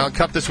 Long Island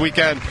Cup this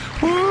weekend.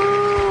 Woo!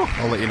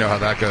 I'll let you know how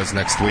that goes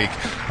next week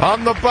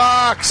on The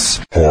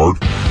Box. Hard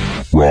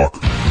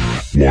Rock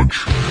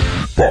Lunch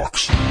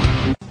Box.